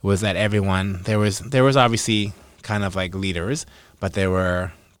 was that everyone there was obviously kind of like leaders, but they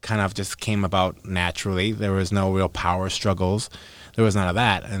were kind of just came about naturally. There was no real power struggles. There was none of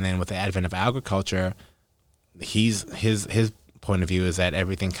that. And then with the advent of agriculture, his point of view is that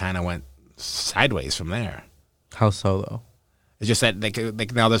everything kind of went sideways from there. how so though? It's just that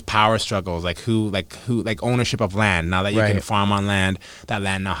like now there's power struggles, like who ownership of land. Now that you can Right. farm on land, that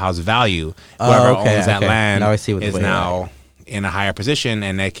land now has value. Oh, Whoever okay, owns that okay. land Now I see what the is way- now in a higher position,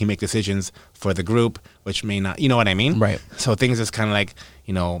 and they can make decisions for the group, which may not, you know what I mean? Right. So things is kind of like,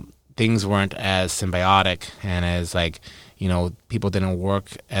 you know, things weren't as symbiotic and as like, you know, people didn't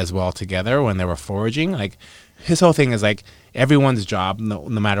work as well together when they were foraging. Like his whole thing is like everyone's job, no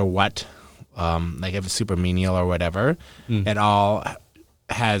matter what, like if it's super menial or whatever, it all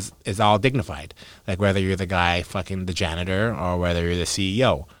is all dignified. Like whether you're the guy fucking the janitor or whether you're the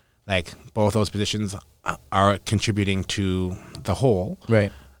CEO, like both those positions are contributing to the whole,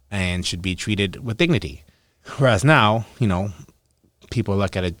 Right. and should be treated with dignity. Whereas now, you know, people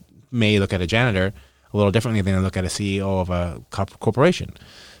may look at a janitor a little differently than they look at a CEO of a corporation,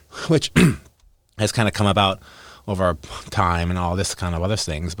 which has kind of come about over time and all this kind of other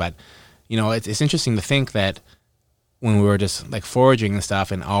things. But, you know, it's interesting to think that when we were just like foraging and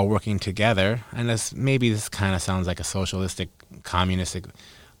stuff and all working together, and this kind of sounds like a socialistic, communistic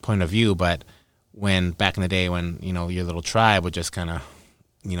point of view, but when back in the day when, you know, your little tribe would just kind of,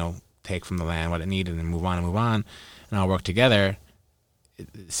 you know, take from the land what it needed and move on and all work together,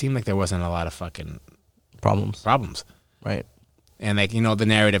 it seemed like there wasn't a lot of fucking problems. Right. And like, you know, the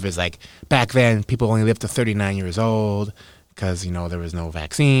narrative is like back then people only lived to 39 years old because, you know, there was no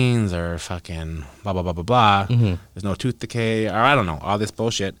vaccines or fucking blah, blah, blah, blah, blah. There's no tooth decay or I don't know, all this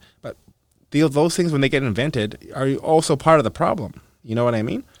bullshit. But those things, when they get invented, are also part of the problem. You know what I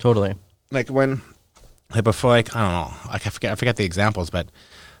mean? Totally. Like when, like before, like, I don't know, like I forget the examples, but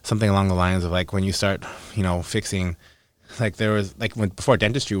something along the lines of like when you start, you know, fixing, like there was, like before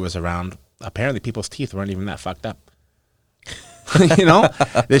dentistry was around, apparently people's teeth weren't even that fucked up. You know,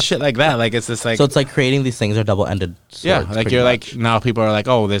 this shit like that. Like it's just like, so it's like creating these things are double-ended swords. Yeah, like you're much. like, now people are like,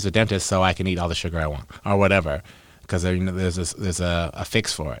 oh, there's a dentist, so I can eat all the sugar I want or whatever, because you know, there's a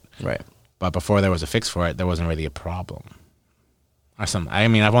fix for it. Right. But before there was a fix for it, there wasn't really a problem. Or something. I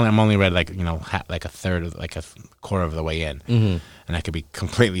mean, I'm only read like, you know, like a third of, like a quarter of the way in, and I could be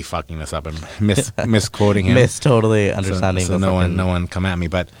completely fucking this up and misquoting him, totally understanding. So no one come at me.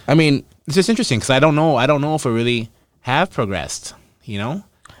 But I mean, it's just interesting because I don't know if we really have progressed. You know.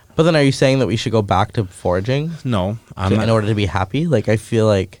 But then, are you saying that we should go back to foraging? No, in order to be happy? Like, I feel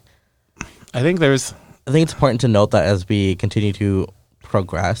like I think it's important to note that as we continue to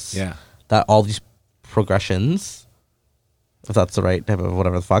progress, that all these progressions, if that's the right type of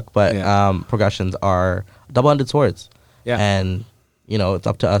whatever the fuck, but progressions are double-ended swords. Yeah. And, you know, it's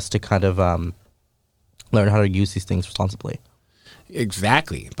up to us to kind of learn how to use these things responsibly.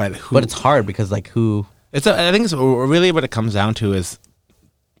 Exactly. But it's hard because, like, I think it's really what it comes down to is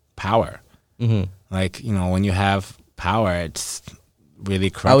power. Like, you know, when you have power, it's really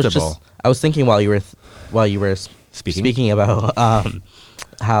corruptible. I was thinking while you were speaking about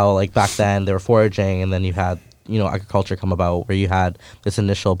how, like, back then they were foraging, and then you had, you know, agriculture come about where you had this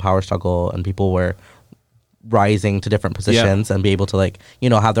initial power struggle and people were rising to different positions and be able to, like, you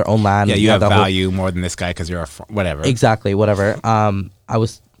know, have their own land. Yeah, you have value more than this guy because you're whatever. Exactly, whatever. I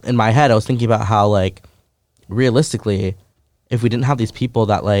was in my head, I was thinking about how, like, realistically, if we didn't have these people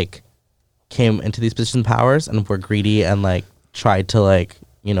that, like, came into these positions of powers and were greedy and, like, tried to, like,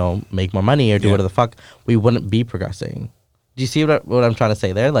 you know, make more money or do whatever the fuck, we wouldn't be progressing. Do you see what I'm trying to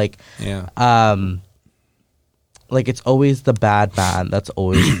say there? Like, like, it's always the bad man that's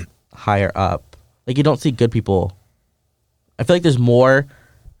always higher up. Like, you don't see good people. I feel like there's more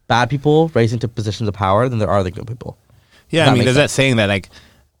bad people rising to positions of power than there are the good people. Yeah, I mean, there's that saying that, like,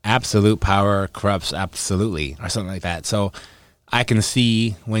 absolute power corrupts absolutely, or something like that. So I can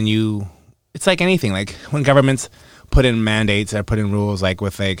see when it's like anything, like when governments put in mandates or put in rules, like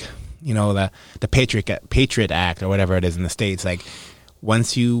with, like, you know, the Patriot Act or whatever it is in the States, like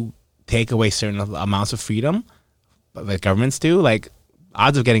once you take away certain amounts of freedom, like governments do, like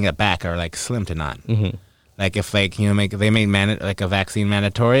odds of getting it back are like slim to none. Like if, like, you know, they made like a vaccine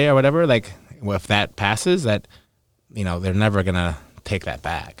mandatory or whatever, like if that passes, that, you know, they're never gonna take that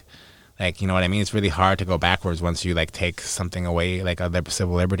back. Like, you know what I mean? It's really hard to go backwards once you, like, take something away, like a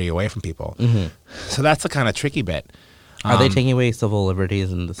civil liberty away from people. So that's the kind of tricky bit. Are they taking away civil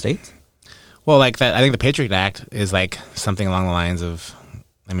liberties in the States? Well, like that, I think the Patriot Act is like something along the lines of,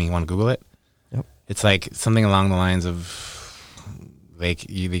 I mean, you want to Google it? Yep. It's like something along the lines of, like,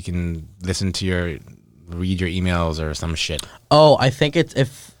 they can read your emails or some shit. Oh, I think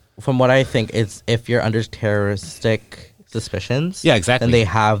from what I think, it's if you're under terroristic suspicions. Yeah, exactly. Then they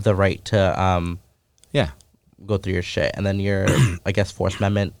have the right to go through your shit. And then your, I guess, Fourth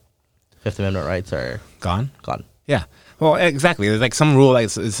Amendment, Fifth Amendment rights are gone. Yeah. Well, exactly. There's like some rule, like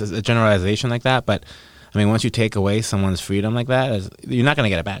it's a generalization like that. But I mean, once you take away someone's freedom like that, you're not going to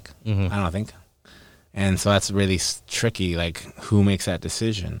get it back. I don't think. And so that's really tricky. Like, who makes that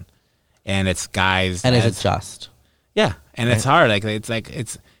decision? And it's guys. And is it just? Yeah, and it's hard. Like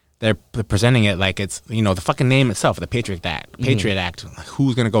they're presenting it like it's, you know, the fucking name itself, the Patriot Act. Patriot Act.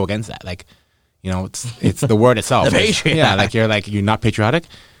 Who's going to go against that? Like, you know, it's the word itself. The Patriot. Yeah, like you're not patriotic,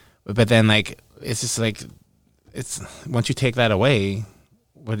 but then, like, it's just like, it's once you take that away,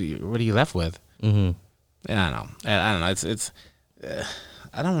 what are you left with? Yeah, I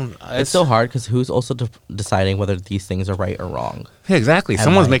don't know. It's so hard because who's also deciding whether these things are right or wrong? Yeah, exactly. And,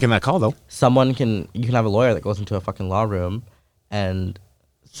 someone's like, making that call, though. You can have a lawyer that goes into a fucking law room and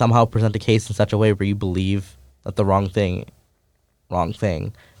somehow present a case in such a way where you believe that the wrong thing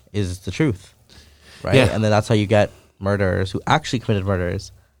is the truth, right? Yeah. And then that's how you get murderers who actually committed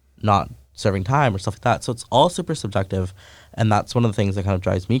murders not serving time or stuff like that. So it's all super subjective, and that's one of the things that kind of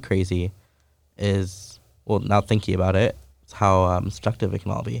drives me crazy is well, now thinking about it, it's how seductive it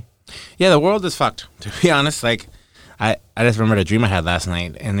can all be. Yeah, the world is fucked. To be honest, like I just remembered a dream I had last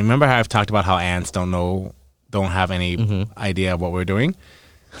night, and remember how I've talked about how ants don't have any idea of what we're doing.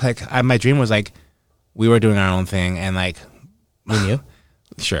 Like my dream was like we were doing our own thing, and like Me and you?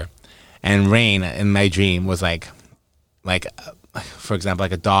 sure, and rain in my dream was like for example,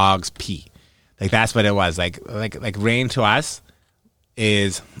 like a dog's pee. Like that's what it was. Like rain to us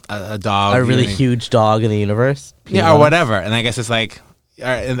is a dog, A really huge dog in the universe. yeah, or whatever. And I guess it's like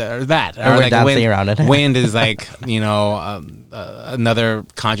or that, Or we're like dancing wind, around it. wind is like another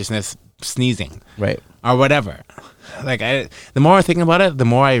consciousness sneezing, Right. or whatever. Like the more I think about it, the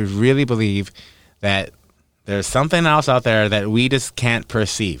more I really believe that there's something else out there that we just can't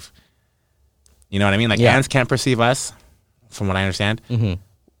perceive. You know what I mean? Like Yeah. ants can't perceive us, from what I understand. Mm-hmm.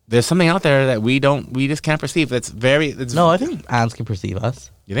 There's something out there that we just can't perceive. No, I think ants can perceive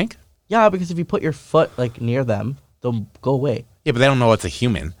us. You think? Yeah, because if you put your foot like near them, they'll go away. Yeah, but they don't know it's a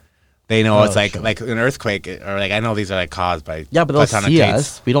human. They know Oh, it's like sure. like an earthquake, or like I know these are like caused by Yeah, but they'll platonic see dates.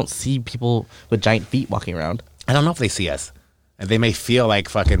 us. We don't see people with giant feet walking around. I don't know if they see us. And they may feel like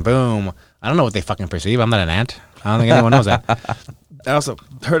fucking boom. I don't know what they fucking perceive. I'm not an ant. I don't think anyone knows that. I also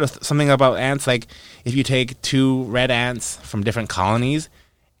heard of something about ants. Like if you take 2 red ants from different colonies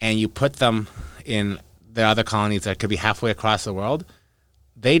and you put them in the other colonies that could be halfway across the world,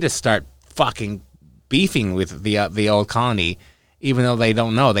 they just start fucking beefing with the old colony, even though they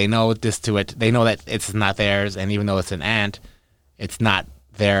don't know. They know this to it. They know that it's not theirs, and even though it's an ant, it's not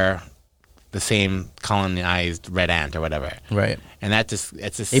the same colonized red ant or whatever. Right. And it's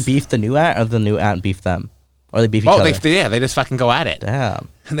just They beef the new ant, or the new ant beef them, or they beef each other. they just fucking go at it. Damn.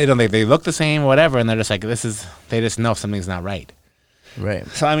 And they look the same, whatever, and they're just like they just know something's not right. Right.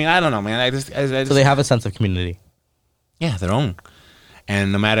 So I mean, I don't know, man. I just So they have a sense of community. yeah, their own.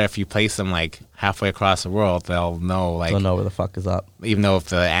 And no matter if you place them like halfway across the world, they'll know like They'll know where the fuck is up. even though if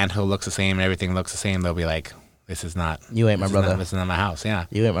the anthill looks the same and everything looks the same, they'll be like, this is not You ain't my brother. This is not my house. Yeah.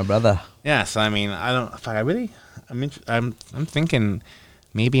 You ain't my brother. Yeah, so I mean, I don't. Fuck, I'm thinking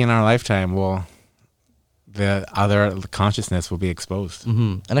maybe in our lifetime the other consciousness will be exposed.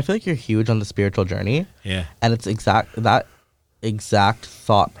 And I feel like you're huge on the spiritual journey. Yeah. And it's that exact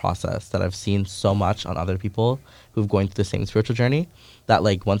thought process that I've seen so much on other people who've going through the same spiritual journey, that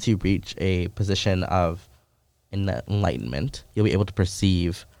like once you reach a position of enlightenment, you'll be able to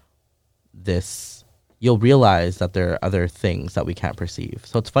perceive this. You'll realize that there are other things that we can't perceive.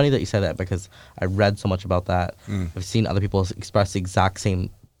 So it's funny that you said that, because I read so much about that. I've seen other people express the exact same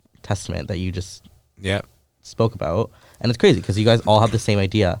testament that you just Yeah. spoke about. And it's crazy because you guys all have the same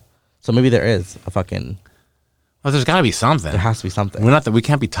idea. So maybe there is a fucking, Well, there's got to be something. there has to be something. We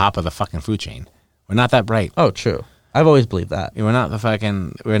can't be top of the fucking food chain. We're not that bright. Oh, true. I've always believed that. We're not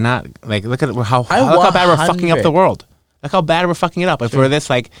we're not like, look at how I look how bad we're fucking up 100. the world. Look how bad we're fucking it up. If we're this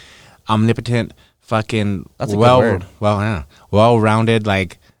like omnipotent, fucking That's a good word. well-rounded,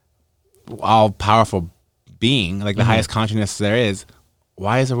 like all powerful being, like the highest consciousness there is,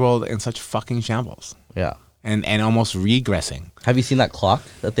 why is the world in such fucking shambles Yeah. and almost regressing? Have you seen that clock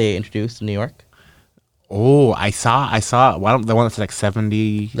that they introduced in New York? Oh, I saw the one that's like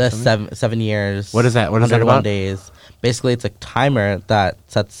 70. The something? 7 years. What is that? What is that 101 about? days. Basically, it's a timer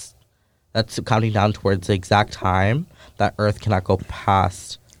that's counting down towards the exact time that Earth cannot go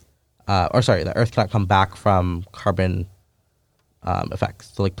past, that Earth cannot come back from carbon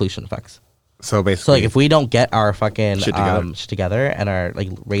effects, so like pollution effects. So basically, So like if we don't get our fucking Shit together. shit together and are like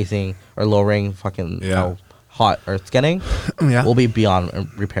raising or lowering fucking Yeah. how hot Earth's getting, Yeah. we'll be beyond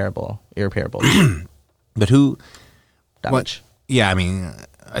irreparable but who? damage. Yeah, I mean,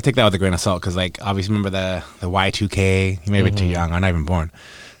 I take that with a grain of salt because, like, obviously, remember the Y2K? You may be too young. I'm not even born.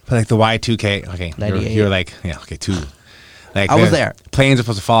 But, like, the Y2K, okay, 98. you're like, yeah, okay, 2. Like, I was the there. Planes are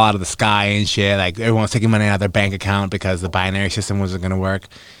supposed to fall out of the sky and shit. Like, everyone's taking money out of their bank account because the binary system wasn't going to work.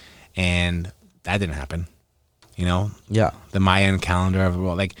 And that didn't happen. You know? Yeah. The Mayan calendar of the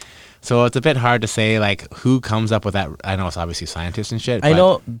world. Like, so it's a bit hard to say, like, who comes up with that. I know it's obviously scientists and shit. I but-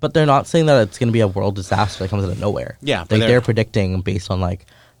 know, but they're not saying that it's going to be a world disaster that comes out of nowhere. Yeah, but like they're- they're predicting based on like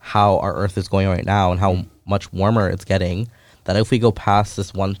how our Earth is going right now and how much warmer it's getting, that if we go past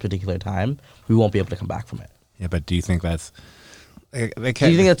this one particular time, we won't be able to come back from it. Yeah, but do you think that's. They Do you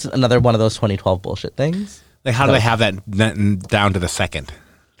can't, think that's another one of those 2012 bullshit things? like, how do they have that down to the second?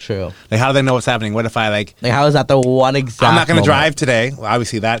 True. Like, how do they know what's happening? What if I, like, Like how is that the one exact? I'm not going to moment? drive today? Well,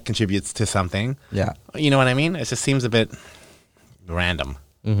 obviously, that contributes to something. Yeah. You know what I mean? It just seems a bit random.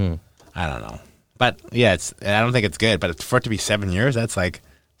 Mm-hmm. I don't know. But, yeah, I don't think it's good. But for it to be 7 years, that's, like,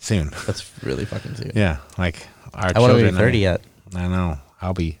 soon. That's really fucking soon. Yeah, like, our I won't children. be 30 yet. I know. I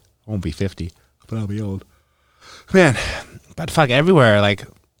won't be 50, but I'll be old. Man, but fuck, everywhere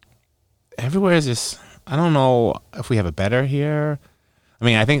is just, I don't know if we have it better here. I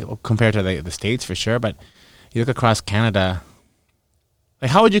mean, I think compared to the States for sure, but you look across Canada,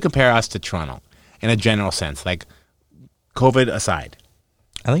 like how would you compare us to Toronto in a general sense? Like COVID aside.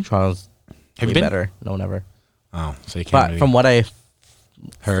 I think Toronto's Have way you been? better. No, never. Oh, so you can't But really from what I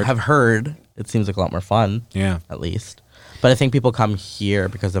heard. have heard, it seems like a lot more fun. Yeah. At least. But I think people come here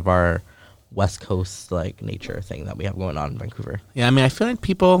because of our West Coast like nature thing that we have going on in Vancouver. Yeah, I mean, I feel like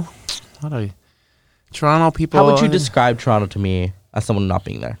people, Toronto people. How would you describe Toronto to me as someone not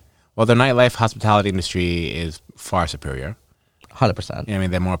being there? Well, the nightlife hospitality industry is far superior. 100%. Yeah, I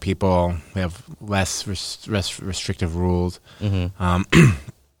mean, there are more people. They have less restrictive rules. Mm-hmm.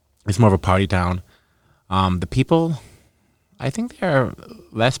 It's more of a party town. The people, I think they're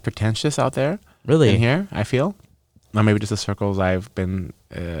less pretentious out there Really? than here, I feel. Or maybe just the circles I've been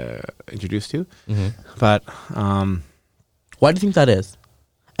introduced to. Mm-hmm. But Why do you think that is?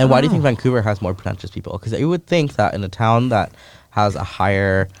 And why do you think Vancouver has more pretentious people? Because you would think that in a town that has a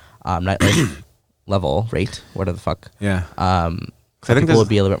higher nightlife level rate, whatever the fuck, yeah. I think people would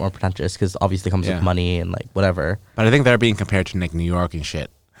be a little bit more pretentious because obviously it comes Yeah. with money and like whatever. But I think they're being compared to like New York and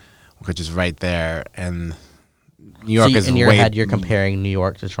shit, which is right there. And New York So is in your way, head, you're comparing New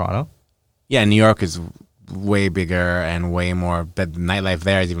York to Toronto? Yeah, New York is way bigger and way more. But the nightlife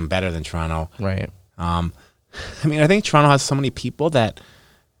there is even better than Toronto. Right. I mean, I think Toronto has so many people that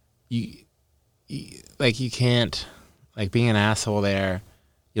you can't, like, being an asshole there.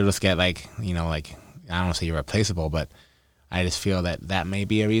 You'll just get like, I don't want to say you're replaceable, but I just feel that may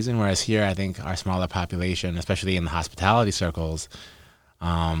be a reason. Whereas here, I think our smaller population, especially in the hospitality circles,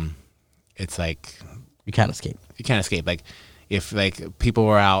 it's like You can't escape. you can't escape. Like, if like people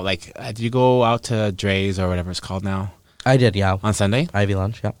were out, like, did you go out to Dre's or whatever it's called now I did, yeah. on Sunday? Ivy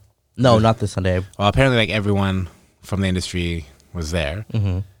Lunch, yeah. No, not this Sunday. Well, apparently, like, everyone from the industry was there,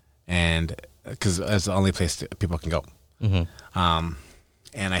 and because it's the only place people can go.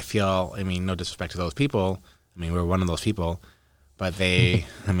 And I feel, I mean, no disrespect to those people. I mean, we're one of those people, but they,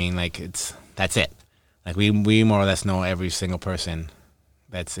 I mean, like, that's it. Like, we more or less know every single person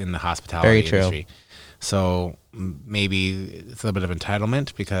that's in the hospitality Very true. industry. So maybe it's a little bit of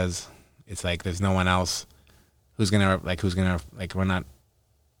entitlement because it's like there's no one else who's gonna we're not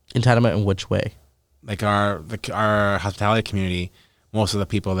Entitlement in which way? like our hospitality community. Most of the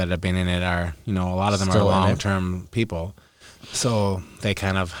people that have been in it are, a lot of them Still in are it. long-term people. So they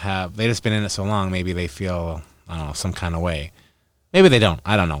kind of they just been in it so long, maybe they feel, I don't know, some kind of way. Maybe they don't.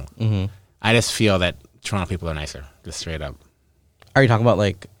 I don't know. Mm-hmm. I just feel that Toronto people are nicer, just straight up. Are you talking about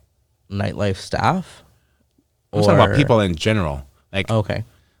like nightlife staff? I'm talking about people in general. Like, Okay.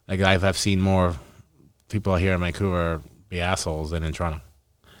 like I've seen more people here in Vancouver be assholes than in Toronto.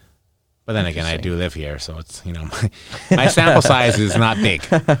 But then again, I do live here, so it's, my sample size is not big.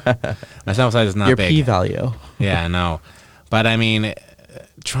 My sample size is not Your big. p-value. Yeah, no. But I mean,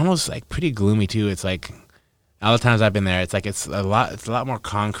 Toronto's like pretty gloomy too. It's like all the times I've been there, it's like it's a lot more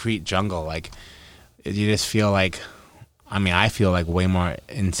concrete jungle. Like, you just feel like, I mean, I feel like way more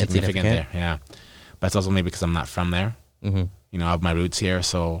insignificant there. Yeah, but it's also maybe because I'm not from there. Mm-hmm. I have my roots here,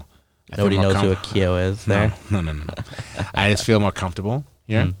 so I feel Nobody more knows who a Keo is there. No. I just feel more comfortable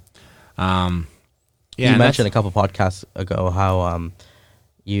here. Yeah, You and mentioned a that's- couple podcasts ago how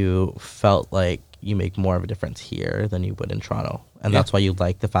you felt like you make more of a difference here than you would in Toronto, and Yeah. that's why you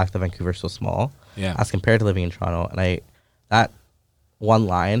like the fact that Vancouver's so small, Yeah. as compared to living in Toronto. And that one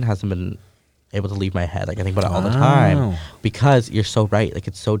line hasn't been able to leave my head. Like, I think about it all the time Wow. because you're so right. Like,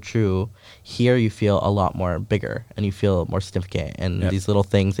 it's so true. Here you feel a lot more bigger and you feel more significant, and Yep. these little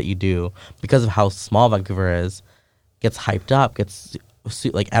things that you do because of how small Vancouver is gets hyped up,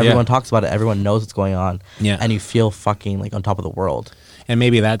 like everyone talks about it, everyone knows what's going on, Yeah. and you feel fucking like on top of the world. And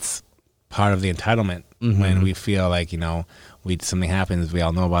maybe that's part of the entitlement when we feel like, something happens, we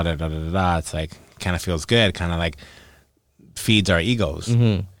all know about it, da da da da. It's like, kind of feels good, kind of like feeds our egos.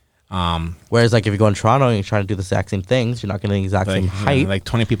 Whereas like if you go in Toronto and you try to do the exact same things, you're not getting the exact Like, same hype. like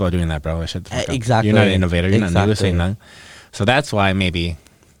 20 people are doing that, bro. Shut the fuck up. Exactly. You're not an innovator. You're not new, Exactly. saying nothing. So that's why maybe.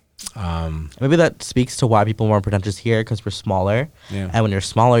 Maybe that speaks to why people are more pretentious here, because we're smaller. Yeah. And when you're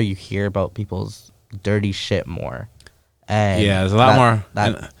smaller, you hear about people's dirty shit more. And Yeah, there's a lot more-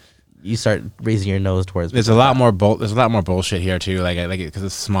 That you start raising your nose towards. There's a lot more there's a lot more bullshit here too. Like because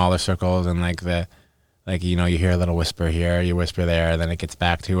it's smaller circles and you hear a little whisper here, you whisper there, and then it gets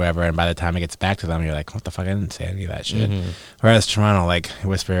back to whoever, and by the time it gets back to them, you're like, what the fuck? I didn't say any of that shit. Whereas Toronto, like,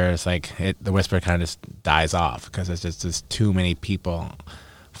 whisper is like the whisper kind of just dies off because it's just too many people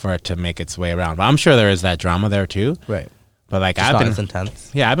for it to make its way around. But I'm sure there is that drama there too. Right. But like It's I've not been, as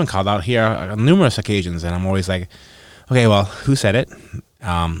intense. yeah, I've been called out here on numerous occasions, and I'm always like, okay, well, who said it?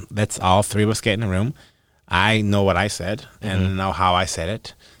 Let's all three of us get in a room. I know what I said and know how I said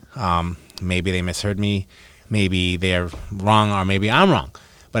it. Maybe they misheard me. Maybe they're wrong, or maybe I'm wrong.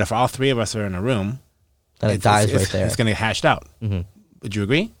 But if all three of us are in a room, Then it dies right there. It's going to get hashed out. Would you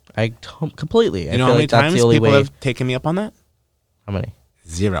agree? Completely. You know how many times people have taken me up on that? How many?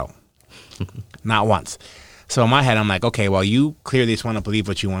 0. Not once. So in my head, I'm like, okay, well, you clearly just want to believe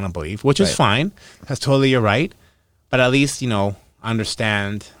what you want to believe, which is fine. That's totally your right. But at least,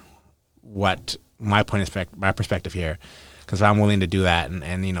 understand what my perspective here, because I'm willing to do that and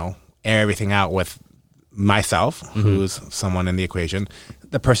air everything out with myself, who's someone in the equation,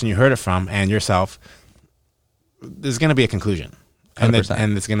 the person you heard it from, and yourself. There's going to be a conclusion. And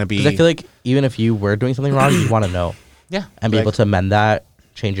it's going to be... Because I feel like even if you were doing something wrong, you want to know. Yeah. And be able to amend that,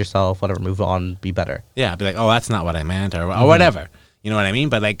 change yourself, whatever, move on, be better. Yeah, be like, oh, that's not what I meant, or whatever. You know what I mean?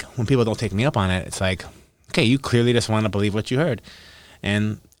 But like when people don't take me up on it, it's like, okay, you clearly just want to believe what you heard,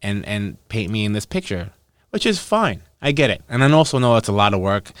 and paint me in this picture, which is fine. I get it, and I also know it's a lot of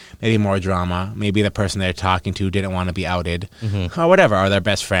work, maybe more drama. Maybe the person they're talking to didn't want to be outed, or whatever, or their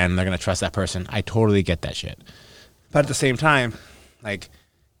best friend. They're gonna trust that person. I totally get that shit. But at the same time, like,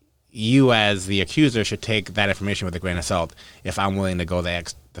 you as the accuser should take that information with a grain of salt. If I'm willing to go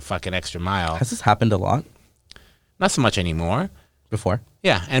the fucking extra mile. Has this happened a lot? Not so much anymore. Before?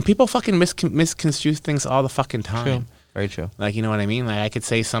 Yeah, and people fucking misconstrue things all the fucking time. True. Very true. Like, you know what I mean? Like, I could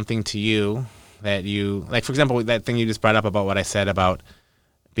say something to you that you... Like, for example, that thing you just brought up about what I said about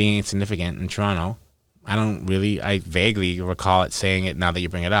being insignificant in Toronto. I vaguely recall it saying it now that you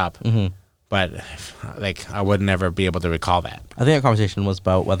bring it up. But, like, I would never be able to recall that. I think our conversation was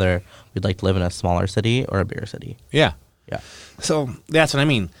about whether we'd like to live in a smaller city or a bigger city. Yeah. Yeah. So, that's what I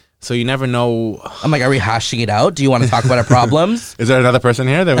mean. So you never know. I'm like, are we hashing it out? Do you want to talk about our problems? Is there another person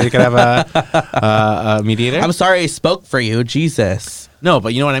here that we could have a mediator? I'm sorry I spoke for you. Jesus. No,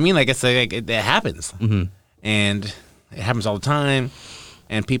 but you know what I mean? Like, it's like it happens. And it happens all the time.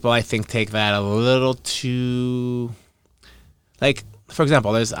 And people, I think, take that a little too... Like, for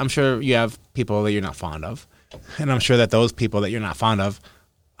example, I'm sure you have people that you're not fond of. And I'm sure that those people that you're not fond of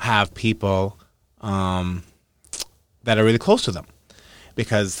have people that are really close to them.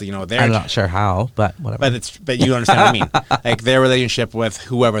 Because, they're... I'm not sure how, but whatever. But you understand what I mean. Like, their relationship with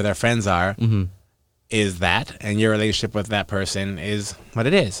whoever their friends are is that, and your relationship with that person is what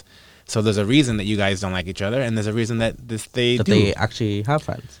it is. So there's a reason that you guys don't like each other, and there's a reason that they actually have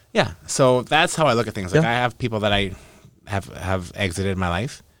friends. Yeah. So that's how I look at things. Like, Yeah. I have people that I have exited my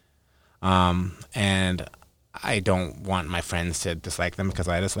life, and I don't want my friends to dislike them because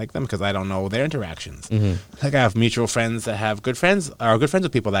I dislike them because I don't know their interactions. Like, I have mutual friends that have good friends or are good friends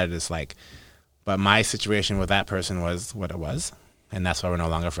with people that I dislike. But my situation with that person was what it was, and that's why we're no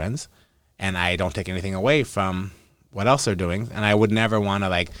longer friends. And I don't take anything away from what else they're doing. And I would never want to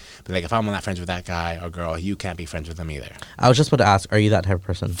be like, if I'm not friends with that guy or girl, you can't be friends with them either. I was just about to ask, are you that type of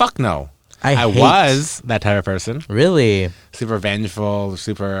person? Fuck no. I hate- was that type of person. Really? Super vengeful,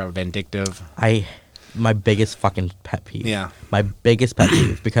 super vindictive. My biggest fucking pet peeve. Yeah. My biggest pet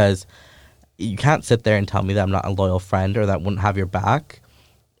peeve, because you can't sit there and tell me that I'm not a loyal friend or that wouldn't have your back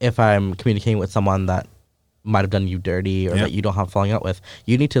if I'm communicating with someone that might have done you dirty or that you don't have falling out with.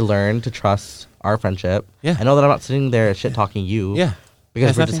 You need to learn to trust our friendship. Yeah. I know that I'm not sitting there shit talking you. Yeah.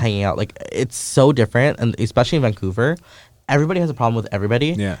 Because we're just hanging out. Like, it's so different, and especially in Vancouver, everybody has a problem with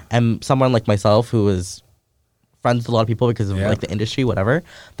everybody. Yeah. And someone like myself who is friends with a lot of people because of like the industry, whatever.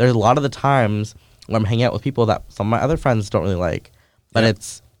 There's a lot of the times when I'm hanging out with people that some of my other friends don't really like. But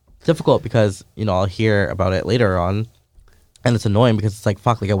it's difficult because, I'll hear about it later on. And it's annoying because it's like,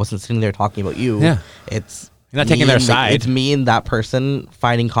 fuck, like, I wasn't sitting there talking about you. Yeah. It's You're not taking their side. It's me and that person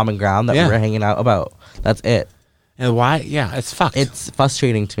finding common ground that we're hanging out about. That's it. And why? Yeah, it's fucked. It's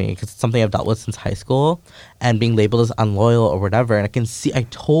frustrating to me because it's something I've dealt with since high school, and being labeled as unloyal or whatever. And I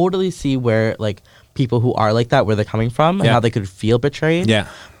totally see where, like, people who are like that, where they're coming from and how they could feel betrayed. Yeah.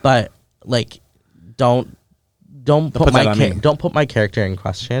 But, like, don't put my character in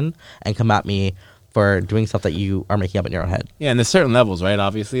question and come at me for doing stuff that you are making up in your own head. Yeah, and there's certain levels, right?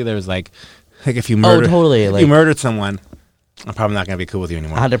 Obviously, there's like if you murder, totally. If you murdered someone, I'm probably not gonna be cool with you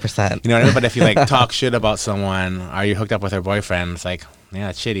anymore. 100%. You know what I mean? But if you like talk shit about someone, or you hooked up with her boyfriend, it's like, yeah,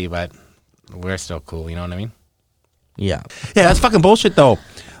 it's shitty, but we're still cool. You know what I mean? Yeah. Yeah, that's fucking bullshit though.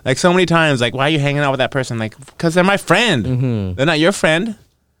 Like, so many times, like, why are you hanging out with that person? Like, because they're my friend. They're not your friend.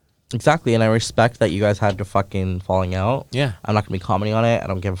 Exactly, and I respect that you guys had your fucking falling out. Yeah. I'm not going to be commenting on it. I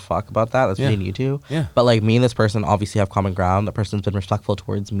don't give a fuck about that. That's between you two. Yeah. But, like, me and this person obviously have common ground. The person's been respectful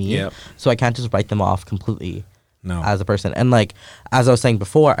towards me. Yep. So I can't just write them off completely No. as a person. And like as I was saying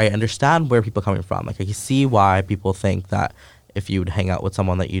before, I understand where people are coming from. Like I can see why people think that if you would hang out with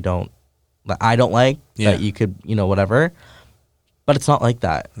someone that I don't like, Yeah. that you could, whatever. But it's not like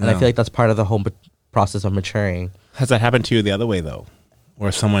that. And I No. feel like that's part of the whole process of maturing. Has that happened to you the other way though,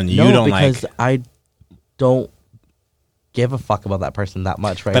 or someone you No, don't because like? I don't give a fuck about that person that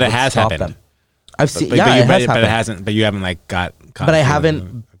much, right? But it Let's has stop happened. them. I've seen, But, yeah, but, it has but happened. it hasn't. But you haven't like got. But I haven't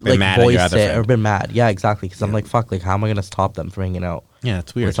been like mad at your voiced other it or friend. been mad. Yeah, exactly. Because I'm like, fuck, like how am I gonna stop them from hanging out Yeah,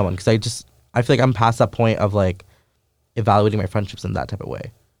 it's with weird. someone? Because I feel like I'm past that point of like evaluating my friendships in that type of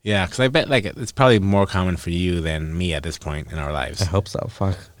way. Yeah, because I bet like it's probably more common for you than me at this point in our lives. I hope so.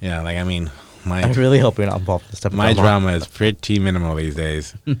 Fuck. Yeah, like I mean, I my really hope you're not involved in this type of my drama. drama is pretty minimal these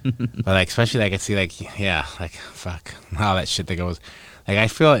days. But like especially like I see like yeah like fuck all that shit that goes. Like I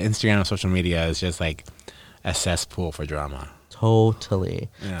feel Instagram and social media is just like a cesspool for drama. Totally.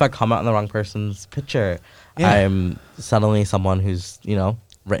 Yeah. If I comment on the wrong person's picture, Yeah. I'm suddenly someone who's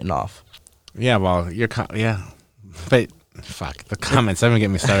written off. Yeah, well, yeah, but fuck the comments. Don't even get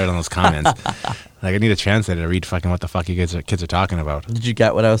me started on those comments. Like I need a translator to read fucking what the fuck you kids are talking about. Did you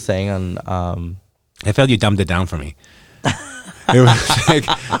get what I was saying on? I felt you dumbed it down for me. It was like,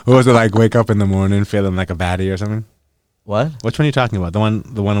 what was it like? Wake up in the morning feeling like a baddie or something. What? Which one are you talking about? The one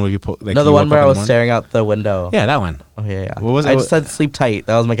where you like No, the you one woke where up I in was the morning? staring out the window. Yeah, that one. Oh yeah. What was it? I just said sleep tight.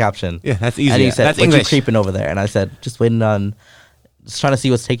 That was my caption. Yeah, that's easy. And you said, That's "What you English. creeping over there?" And I said, "Just waiting on, just trying to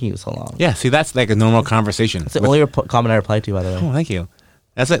see what's taking you so long." Yeah, see, that's like a normal conversation. It's the With- only comment I replied to, by the way. oh, thank you.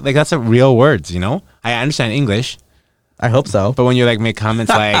 That's like that's a real words. You know, I understand English, I hope so. but when you like make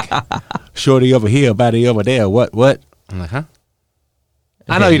comments like "shorty over here, baddie over there," what? I'm like, huh?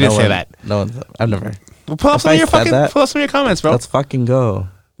 I know Okay, you didn't no say one- that. No one. I've never. Well, pull up If some I of your said fucking that- pull up some of your comments, bro. Let's fucking go.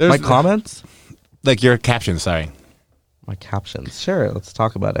 There's- My comments. Like your captions. Sorry, My captions. Sure. Let's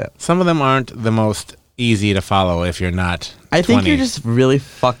talk about it. some of them aren't the most easy to follow if you're not. I think 20. you're just really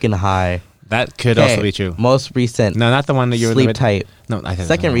fucking high. That could also be true. Most recent. No, not the one that you were Sleep tight. No, I think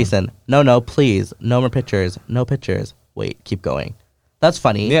Second recent. No, please. No more pictures. No pictures. Wait, keep going. That's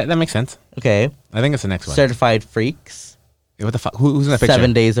funny. Yeah, that makes sense. Okay. I think it's the next one. Certified freaks. What the fuck? Who's in that picture?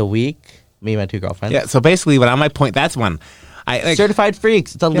 7 days a week. Me and my 2 girlfriends. Yeah. So basically, what I might point. That's one. I like. Certified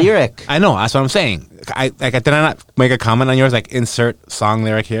freaks. It's a lyric. I know. That's what I'm saying. Did I not make a comment on yours? Like insert song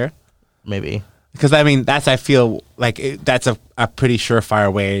lyric here. Maybe. Because I mean, I feel like that's a pretty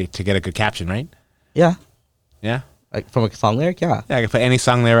surefire way to get a good caption, right? Yeah. Yeah. Like from a song lyric. Yeah. Yeah. I can put any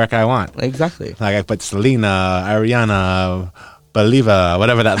song lyric I want. Exactly. Like I put Selena, Ariana, Believer,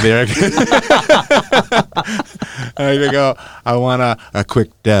 whatever that lyric is. I can go, I want a quick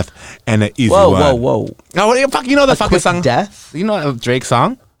death and an easy Whoa, one. whoa. Oh, what do you fuck? You know the A fucking quick song? death? You know a Drake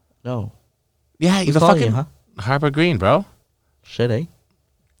song? No. Yeah, he's Who's a calling fucking you, huh? Harbor Green, bro. Shit, eh?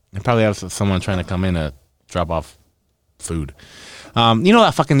 I probably have someone trying to come in to drop off food. You know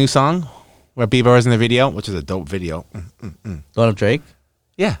that fucking new song where Bieber is in the video, which is a dope video. The one of Drake?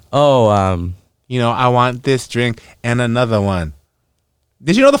 Yeah. Oh, You know, I want this drink and another one.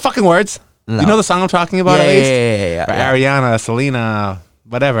 Did you know the fucking words? No. You know the song I'm talking about yeah, at least? yeah. Or Ariana, Selena,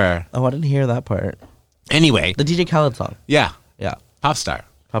 whatever. Oh, I didn't hear that part. Anyway, The DJ Khaled song. yeah, Yeah. pop star.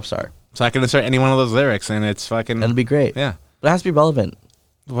 Pop star. So I can insert any one of those lyrics, and it's fucking. That'd be great. Yeah. But it has to be relevant.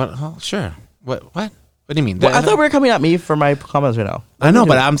 What? Oh, sure. What? What do you mean? Well, I thought we were coming at me for my comments right now. I know, What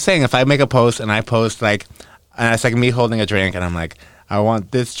but are we I'm saying if I make a post and I post like, and it's like me holding a drink, and I'm like, I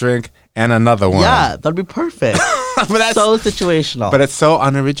want this drink and another doing? one. Yeah, that'd be perfect. but that's So situational. but it's so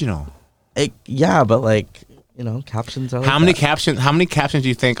unoriginal. Yeah, but like, captions are like How many that. captions do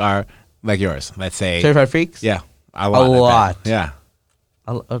you think are like yours? Let's say, Certified freaks? yeah, a A lot. I bet. lot. Yeah,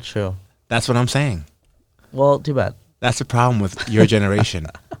 Oh, true. that's what I'm saying. Well, too bad. That's the problem with your generation.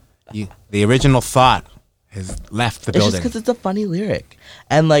 The original thought has left the It's just building. because it's a funny lyric.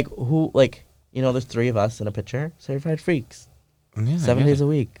 And like, there's 3 of us in a picture. Certified freaks. Yeah, 7 days a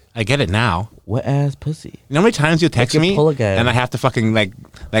week. I get it now. Wet ass pussy. You know how many times you text your me pull again. and I have to fucking like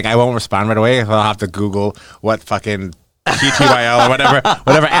I won't respond right away. I'll have to Google what fucking TTYL or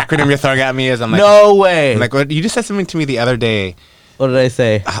whatever acronym you're throwing at me is. I'm like, No way. I'm like what, you just said something to me the other day. What did I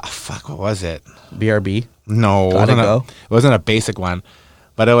say? Fuck, what was it? BRB? No, it Gotta wasn't, go. it wasn't a basic one,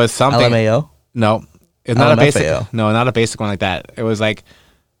 but it was something. LMAO? No, it's not a basic. LMFAO. No, not a basic one like that. It was like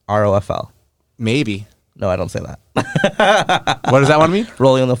ROFL? maybe. No, I don't say that. What does that one mean?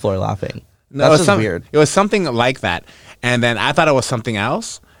 Rolling on the floor laughing. No, it That's was just some- weird. It was something like that, and then I thought it was something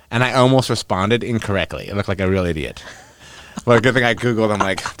else, and I almost responded incorrectly. It looked like a real idiot. But a good thing I googled. I'm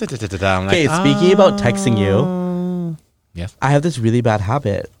like, I'm like, Okay, speaking about texting you, yes. I have this really bad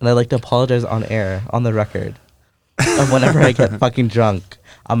habit, and I like to apologize on air, on the record, of whenever I get fucking drunk,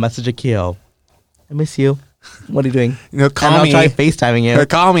 I'll message Akio. I miss you. What are you doing? Call and me. I'll try FaceTiming you. Or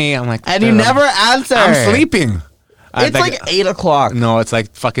call me. I'm like, And you never answer. I'm sleeping. It's like 8 o'clock. No, it's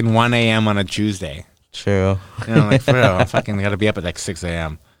like fucking 1 a.m. on a Tuesday. True. I'm like, for real, I fucking gotta be up at like 6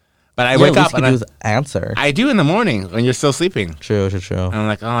 a.m. But I Yeah, wake least up you and can do is answer. I do in the morning when you're still sleeping. True. And I'm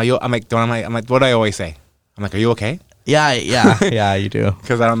like, I'm like, what do I always say? I'm like, are you okay? Yeah, you do.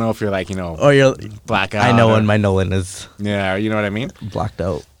 Because I don't know if you're like, Or you're blackout. I know or, when my Nolan is Yeah, you know what I mean? blacked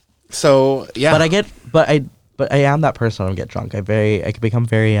out. So, yeah. But I am that person when I get drunk. I can become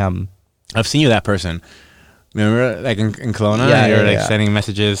very I've seen you that person. Remember, like in Kelowna, Yeah, you were like yeah. sending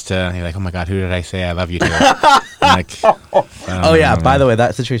messages to, you're like, oh my God, who did I say I love you to? I'm like, Oh yeah, by the way,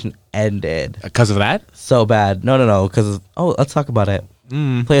 that situation ended because of that? so bad. No, because let's talk about it.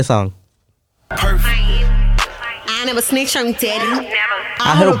 Play a song. I never snitch on daddy.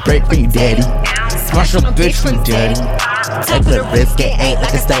 I had a break for you, daddy. Smash your bitch for you, daddy. Take the risk, it ain't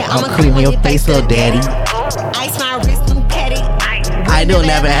like a stay. I'm cream on your face, little daddy. Ice my wrist, too petty. I don't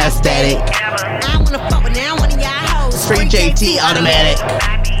never have static. I wanna fuck with now one of y'all hoes. Straight JT automatic.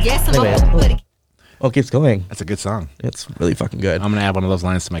 Yes, I'm Anyway. a fuck with it. Oh, it keeps going. That's a good song. It's really fucking good. I'm going to add one of those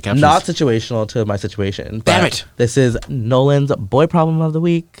lines to my captions. Not situational to my situation. Damn but it. This is Nolan's boy problem of the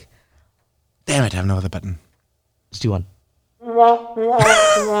week. Damn it, I have no other button. Let's do one. Very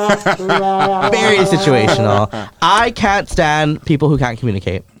situational. I can't stand people who can't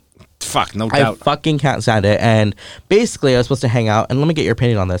communicate. Fuck, no I doubt. fucking can't stand it. And basically, I was supposed to hang out. And let me get your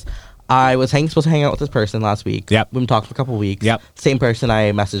opinion on this. I was supposed to hang out with this person last week. Yep. We've been talking for a couple of weeks. Yep. Same person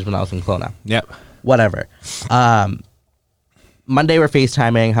I messaged when I was in Kelowna. Yep. Whatever. Monday we're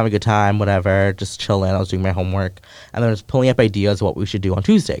FaceTiming, having a good time, whatever, just chilling. I was doing my homework. And then I was pulling up ideas of what we should do on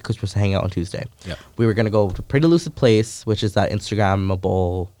Tuesday, because we're supposed to hang out on Tuesday. Yep. We were going to go to Pretty Lucid Place, which is that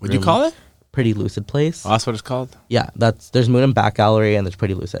Instagrammable What'd you room. call it? Pretty Lucid Place. Oh, that's what it's called? Yeah, there's Moon and Back Gallery, and there's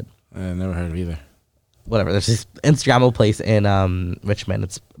Pretty Lucid. I never heard of either. Whatever. There's this Instagrammable place in Richmond.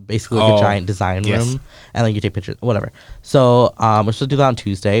 It's basically like Oh, a giant design yes. room, and then you take pictures, whatever. So we're supposed to do that on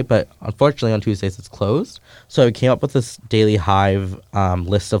Tuesday, but unfortunately on Tuesdays it's closed. So we came up with this Daily Hive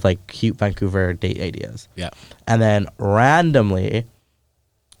list of like cute Vancouver date ideas. Yeah. And then randomly,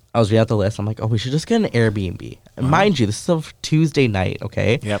 I was reading out the list. I'm like, oh, we should just get an Airbnb. And mind you, this is a Tuesday night,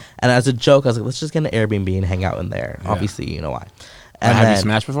 okay? Yep. And as a joke, I was like, let's just get an Airbnb and hang out in there. Yeah. Obviously, you know why. And Have you then-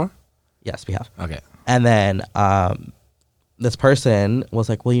 smashed before? Yes, we have. Okay. And then this person was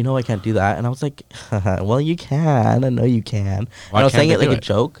like, well, I can't do that. And I was like, well, you can. I know you can. Why and I was can't saying they it like do a it?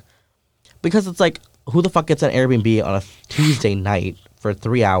 joke. Because it's like, who the fuck gets an Airbnb on a Tuesday night for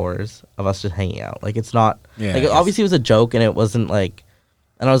 3 hours of us just hanging out? Like, it's not. Yeah, like, I guess. obviously, it was a joke, and it wasn't like.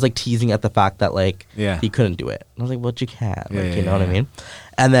 And I was like teasing at the fact that like Yeah. he couldn't do it. And I was like, well, you can. Yeah, Like, yeah, you know what I yeah. mean?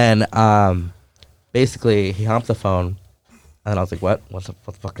 And then basically, he hung up the phone. And I was like, what? What the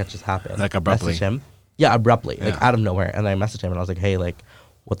fuck that just happened? Like, abruptly. Messaged him. Yeah, abruptly. Like, Yeah. out of nowhere. And then I messaged him and I was like, hey, like,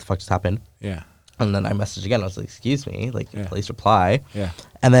 what the fuck just happened? Yeah. And then I messaged again. I was like, excuse me. Like, Yeah. please reply. Yeah.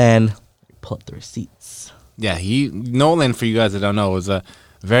 And then pull up the receipts. Yeah, Nolan, for you guys that don't know, was a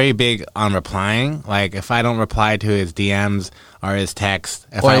very big on replying. Like, if I don't reply to his DMs or his text,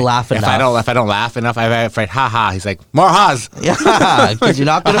 if Or I laugh if I enough. don't laugh enough, I've write ha. He's like, more ha's. Yeah, because you're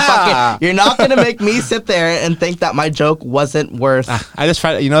not gonna make me sit there and think that my joke wasn't worth. I just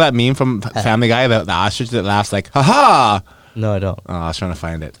tried. You know that meme from Family Guy, the ostrich that laughs like ha ha. No, I don't. Oh, I was trying to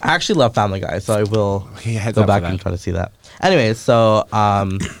find it. I actually love Family Guy, so I will He heads go up for back that. and try to see that. Anyways, so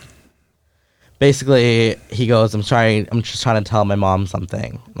basically he goes, I'm just trying to tell my mom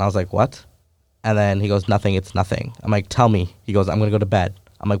something. And I was like, what? And then he goes, nothing, it's nothing. I'm like, tell me. He goes, I'm gonna go to bed.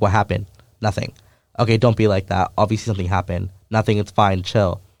 I'm like, what happened? Nothing. Okay, don't be like that. Obviously something happened. Nothing, it's fine,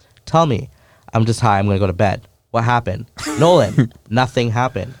 chill. Tell me. I'm just high, I'm gonna go to bed. What happened? Nolan, nothing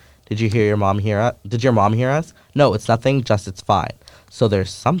happened. Did your mom hear us? Did your mom hear us? No, it's nothing, just it's fine. So there's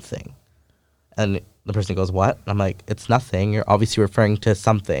something. And the person goes, what? I'm like, it's nothing. You're obviously referring to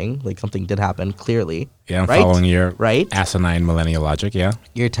something. Like, something did happen, clearly. Yeah, I'm right? following your Right? asinine millennial logic. Yeah.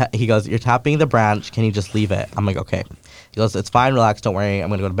 He goes, you're tapping the branch. Can you just leave it? I'm like, okay. He goes, it's fine. Relax. Don't worry. I'm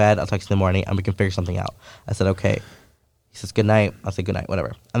going to go to bed. I'll text you in the morning, and we can figure something out. I said, okay. He says, good night. I'll say good night,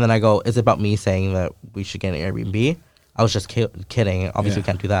 whatever. And then I go, is it about me saying that we should get an Airbnb? I was just kidding. Obviously, Yeah.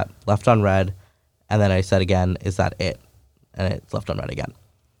 can't do that. Left on red. And then I said again, is that it? And it's left on red again.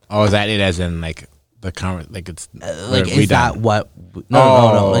 Oh, is that it? As in like the current, like it's Like, we is that done? what? No.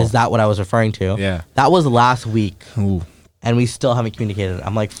 Oh. Is that what I was referring to? Yeah. That was last week, Ooh. and we still haven't communicated.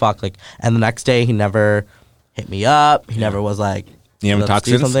 I'm like, fuck. Like, and the next day, he never hit me up. He never was like, You haven't let's talked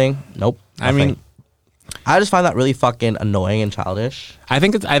do since? something. Nope. I nothing. mean, I just find that really fucking annoying and childish. I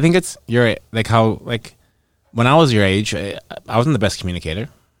think it's your like how like when I was your age, I wasn't the best communicator,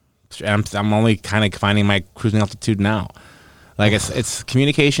 I'm only kind of finding my cruising altitude now. Like it's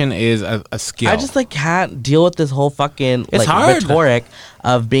communication is a skill. I just like can't deal with this whole fucking It's like hard. rhetoric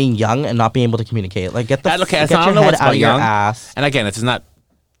of being young and not being able to communicate. Like get the Okay, get so I your don't know head what's out about of your young. ass. And again, it's not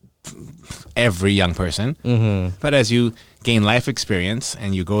every young person, but as you gain life experience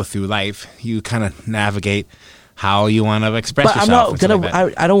and you go through life, you kind of navigate how you want to express But I'm yourself. not and stuff gonna.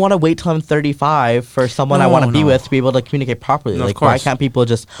 like that. I don't want to wait till I'm 35 for someone I No, want to be no. with to be able to communicate properly. No, of like, why course. can't people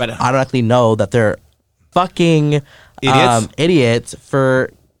just But- automatically know that they're fucking Idiots? idiots for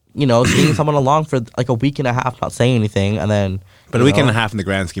seeing someone along for like a week and a half, not saying anything, and then. But a week and a half in the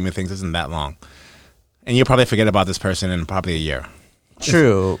grand scheme of things isn't that long, and you'll probably forget about this person in probably a year.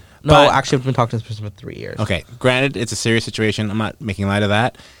 True. No, But- actually, I've been talking to this person for 3 years. Okay, granted, it's a serious situation. I'm not making light of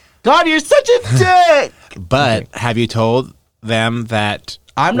that. God, you're such a dick. But have you told them that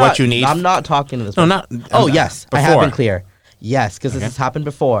I'm what not. you need? I'm not talking to this. No, person. not. Oh yes, I have before. been clear. Yes, because this Okay. has happened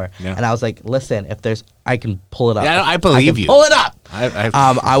before, Yeah. and I was like, "Listen, if there's, I can pull it up. Yeah, I believe can you. Pull it up." I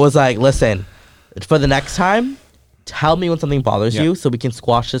I was like, "Listen, for the next time, tell me when something bothers Yeah. you, so we can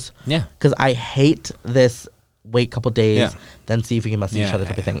squash this." Yeah. Because I hate this. Wait a couple days, Yeah. then see if we can message each Yeah. other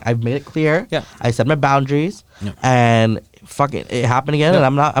type of thing. I've made it clear. Yeah. I said my boundaries, Yeah. and fucking it happened again, and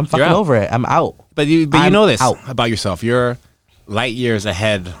I'm not. I'm fucking out. over it. I'm out. But you I'm know this out. about yourself. You're light years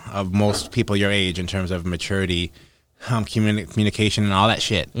ahead of most people your age in terms of maturity, communication, and all that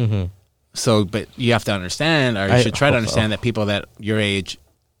shit. Mm-hmm. So, but you have to understand, or you I should try to hope so. understand that people that your age,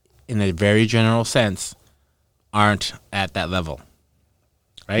 in a very general sense, aren't at that level.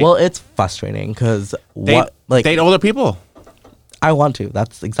 Right? Well, it's frustrating because date older people. I want to.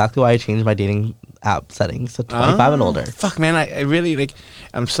 That's exactly why I changed my dating app settings to 25 and older. Fuck, man, I really like.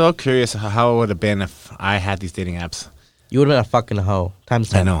 I'm so curious how it would have been if I had these dating apps. You would have been a fucking hoe. Times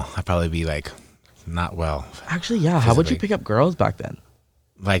 10. I know I'd probably be like, not well, Actually, yeah. How would you Physically. pick up girls back then?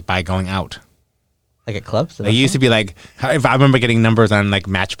 like by going out. Like at clubs? It used to be like if I remember getting numbers on like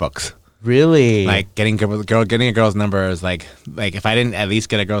matchbooks. Really? Like getting getting a girl's number is like if I didn't at least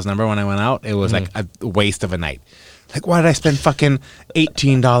get a girl's number when I went out, it was like a waste of a night. Like why did I spend fucking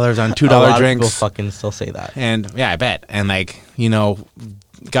 $18 on $2 a lot of people drinks? fucking still say that. And yeah, I bet. And like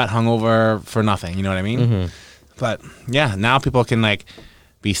got hungover for nothing. You know what I mean? But yeah, now people can like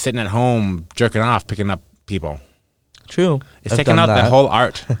be sitting at home jerking off, picking up people. True. It's I've taking done out the that. whole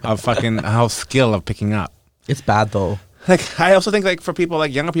art of fucking whole skill of picking up. It's bad though. Like I also think like for people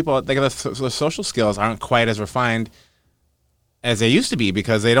like younger people, like the social skills aren't quite as refined as they used to be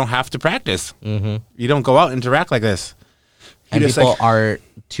because they don't have to practice. Mm-hmm. You don't go out and interact like this. You And just, people like- are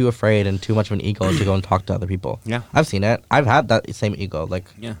too afraid and too much of an ego to go and talk to other people. Yeah. I've seen it. I've had that same ego. Like,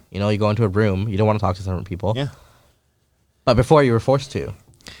 Yeah. you go into a room, you don't want to talk to certain people. Yeah, But before you were forced to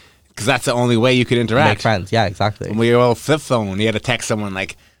because that's the only way you could interact. make friends. Yeah, exactly. When we were all flip phone, you had to text someone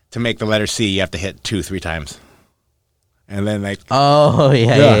like to make the letter C, you have to hit 2-3 times, and then like Oh,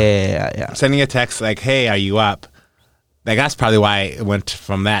 yeah, Yeah. yeah. sending a text like, "Hey, are you up?" Like that's probably why it went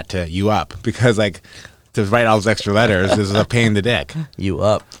from that to "you up" because like to write all those extra letters is a pain in the dick. You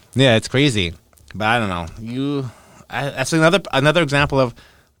up. Yeah, it's crazy, but I don't know. That's another example of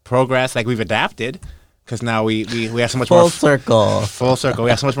progress. Like we've adapted because now we have so much Full more circle. full circle. We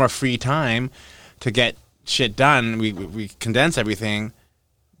have so much more free time to get shit done. We condense everything,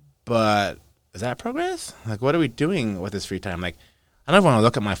 but is that progress? Like, what are we doing with this free time? Like, I don't want to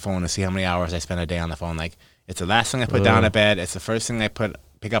look at my phone to see how many hours I spend a day on the phone. Like, it's the last thing I put down at bed. It's the first thing I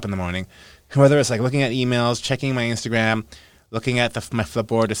pick up in the morning. Whether it's like looking at emails, checking my Instagram, looking at my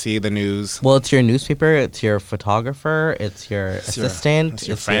Flipboard to see the news. Well, it's your newspaper, it's your photographer, it's your assistant, it's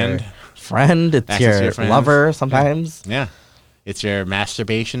your friend. It's Access to your your friends. lover sometimes. Yeah, it's your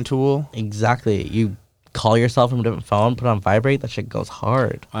masturbation tool. Exactly. You call yourself from a different phone, put it on vibrate, that shit goes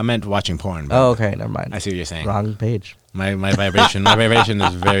hard. I meant watching porn. But Oh, okay, never mind. I see what you're saying. Wrong page. My vibration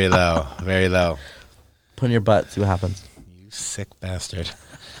is very low, very low. Put in your butt, see what happens. You sick bastard.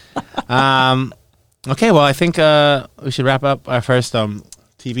 Okay, well, I think we should wrap up our first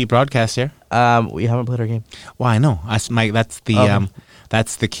TV broadcast here. We haven't played our game. Well, I know. That's the Okay.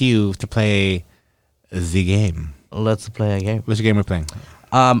 that's the cue to play the game. Let's play a game. What's the game we're playing?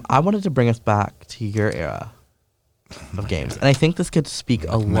 I wanted to bring us back to your era of games. And I think this could speak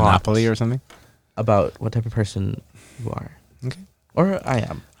a lot Monopoly or something? about what type of person you are. Okay. Or I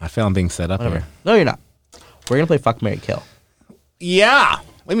am. I feel I'm being set up Whatever. here. No, you're not. We're going to play Fuck, Marry, Kill. Yeah.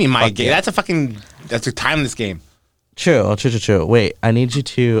 What do you mean my Fuck game? yeah. That's a timeless game. True. Wait, I need you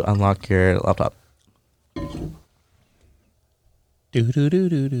to unlock your laptop.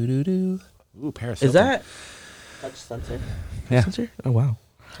 Ooh, Paris. Is Hilton. that touch sensor? Yeah. Sensor? Oh, wow.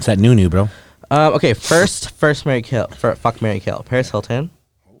 Is that new, bro? Okay, first Marry, Kill. Fuck, Marry, Kill. Paris Hilton,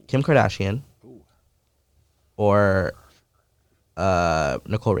 Kim Kardashian or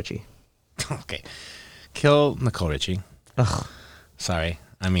Nicole Richie. Okay. Kill Nicole Richie. Ugh. Sorry.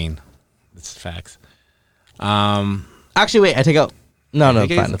 I mean, it's facts. Actually, wait. I take out. No,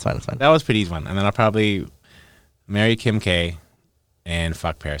 it's fine. It's fine. It's fine. That was pretty easy one. And then I'll probably marry Kim K and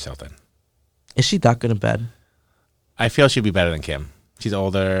fuck Paris Hilton. Is she that good in bed? I feel she'd be better than Kim. She's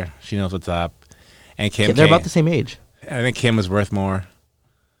older. She knows what's up. And Kim They're K, about the same age. I think Kim was worth more.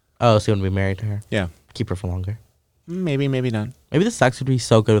 Oh, so you want to be married to her? Yeah. Keep her for longer. Maybe not. Maybe the sex would be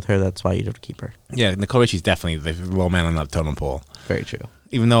so good with her that's why you'd have to keep her. Yeah, Nicole Richie's definitely the low man on the totem pole. Very true.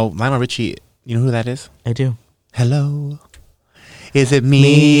 Even though Lionel Richie, you know who that is? I do. Hello. Is it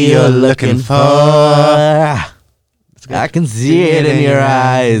me you're looking for? I can see it in your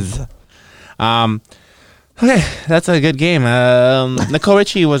eyes. Okay, that's a good game. Nicole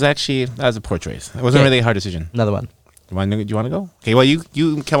Richie was actually, that was a poor choice. It wasn't Okay. really a hard decision. Another one. Do you want to go? Okay, well, you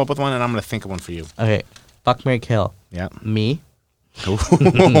come up with one and I'm going to think of one for you. Okay. Fuck, marry, kill. Yeah. Me,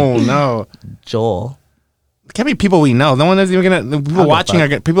 Oh, no. Joel. It can't be people we know. No one is even going to, people watching are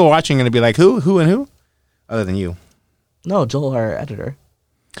going to be like, who, and who? Other than you. No, Joel, our editor.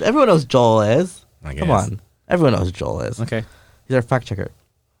 Everyone knows Joel is. I Come guess. on. Everyone knows who Joel is. Okay. He's our fact checker.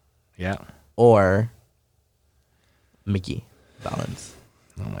 Yeah. Or Mickey Valens.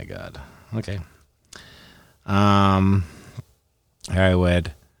 Oh my God. Okay. I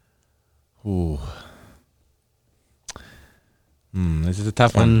would. Ooh. This is a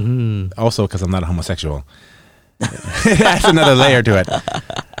tough one. Also, because I'm not a homosexual. That's another layer to it.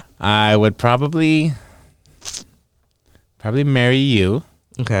 I would probably marry you.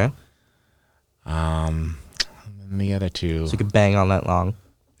 Okay. And the other two. So you could bang all night long.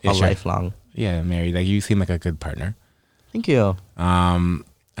 Yeah, all sure. lifelong. Yeah, marry. Like, you seem like a good partner. Thank you.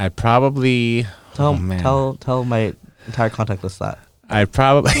 I'd probably Tell man. tell my entire contact list that. I'd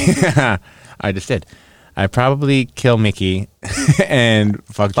probably I just did. I'd probably kill Mickey and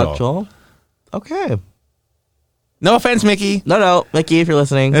fuck Joel. Fuck Joel? Okay. No offense, Mickey. No, Mickey, if you're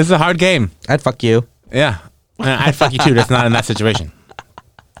listening, This is a hard game. I'd fuck you. Yeah. I'd fuck you too. That's not in that situation.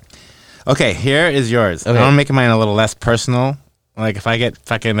 Okay, here is yours. Okay. I'm making mine a little less personal. Like, if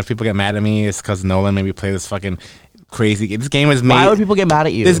people get mad at me, it's because Nolan made me play this fucking crazy. This game is made. Why would people get mad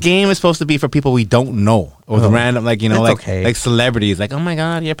at you? This game is supposed to be for people we don't know, or the random, like, That's like okay. like celebrities. Like, oh my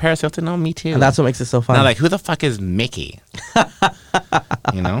God, you're Paris Hilton. No, me too. And that's what makes it so fun. Not like, who the fuck is Mickey?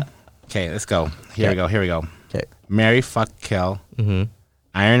 You know? Okay, let's go. Here we go. Okay. Marry, fuck, kill.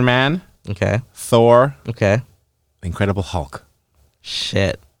 Iron Man, Okay. Thor, Okay. Incredible Hulk.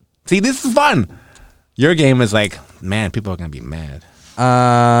 Shit. See, this is fun. Your game is like, man, people are gonna be mad.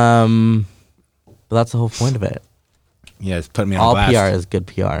 But that's the whole point of it. Yeah, it's putting me on All blast. PR is good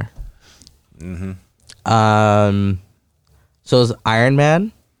PR. So is Iron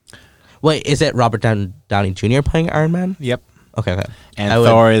Man? Wait, is it Robert Downey Jr. playing Iron Man? Yep. Okay. And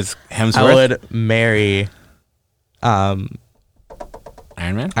Thor is Hemsworth. I would marry Iron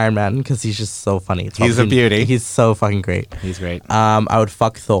Man. Iron Man because he's just so funny. It's He's a beauty. He's so fucking great. He's great. I would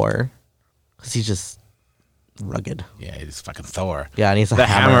fuck Thor because he's just rugged. Yeah, he's fucking Thor. Yeah, and he's a The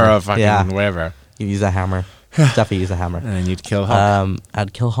hammer of fucking yeah. whatever. He'd use a hammer. Definitely use a hammer. And then you'd kill Hulk.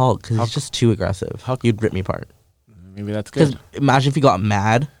 I'd kill Hulk because he's just too aggressive. Hulk- You'd rip me apart. Maybe that's Because good. imagine if he got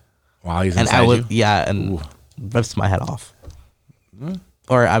mad While he's and inside I would, you. yeah, and Ooh. rips my head off.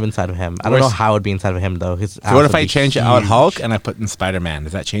 Or I'm inside of him. I don't know Worse- how I would be inside of him though. His So what if I change out Hulk and I put in Spider-Man?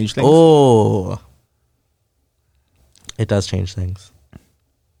 Does that change things? Oh, it does change things.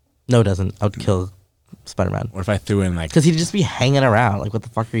 No, it doesn't. I would kill Spider-Man What if I threw in like because he'd just be hanging around. Like, what the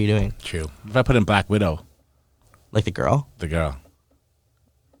fuck are you doing? true? If I put in Black Widow, Like the girl? the girl.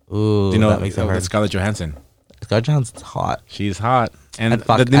 Ooh, Do you know that makes it hard. Scarlett Johansson? Scarlett Johansson's hot. She's hot. And I'd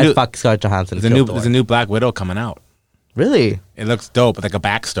fuck, the new, I'd fuck Scarlett Johansson. there's a new Black Widow coming out. Really? It looks dope, like a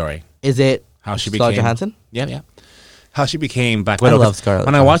backstory. Is it How she Scarlett became Johansson? Yeah. How she became Black Widow. love 'Cause Scarlett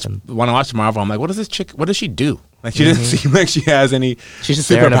When Johansson. I watch Marvel, I'm like, what is this chick? What does she do? Like, she doesn't seem like she has any She's just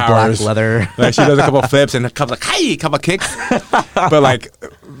there in a black superpowers. leather. Like, she does a couple flips and a couple kicks. But like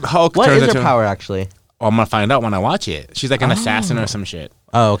Hulk What turns is her into. power actually? Oh, I'm gonna find out when I watch it. She's like an assassin or some shit,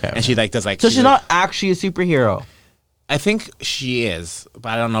 Oh, okay. and she like does like. so she's not actually a superhero. I think she is, but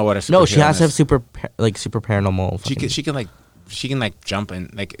I don't know what her. No, she has to have superhero-ness- super paranormal. She fucking- she can like jump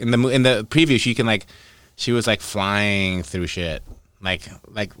and like in the preview she was like flying through shit like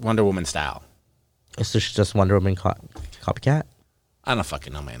Wonder Woman style. So she's just Wonder Woman copycat. I don't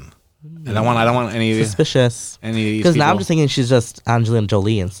fucking know, man. I don't want any of these. Suspicious. Any of these Because now I'm people. just thinking she's just Angelina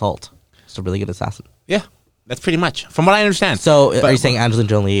Jolie in Salt. Just a really good assassin. Yeah, that's pretty much from what I understand. So But- are you saying Angelina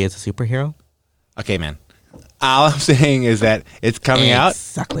Jolie is a superhero? Okay, man. All I'm saying is that it's coming out,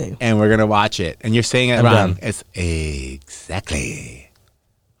 Exactly. and we're gonna watch it. And you're saying it I'm wrong. done. It's exactly.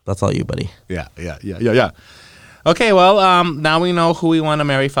 That's all you, buddy. Yeah. Okay, well, now we know who we want to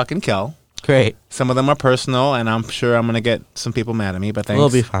marry, fucking kill. Great. Some of them are personal, and I'm sure I'm gonna get some people mad at me. But thanks. We'll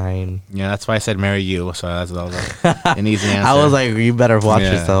be fine. Yeah, that's why I said marry you. So that's an easy answer. I was like, you better watch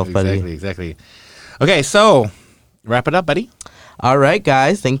yourself, buddy. Exactly. Okay, so wrap it up, buddy. All right,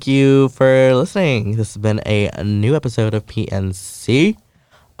 guys. Thank you for listening. This has been a new episode of PNC.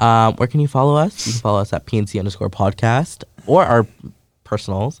 Where can you follow us? You can follow us at PNC_podcast or our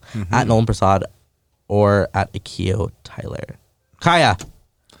personals at Nolan Prasad or at Akio Tyler.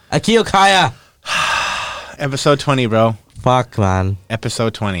 Akio Kaya. Episode 20, bro. Fuck, man.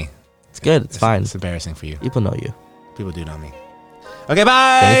 Episode 20. It's good. It's fine. It's embarrassing for you. People know you. People do know me. Okay,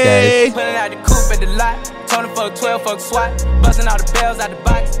 bye. Thanks, guys. Pulling out the coupe at the lot. Told him fuck 12, fuck SWAT. Buzzing all the bells out the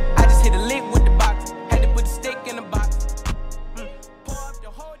box. I just hit a lick with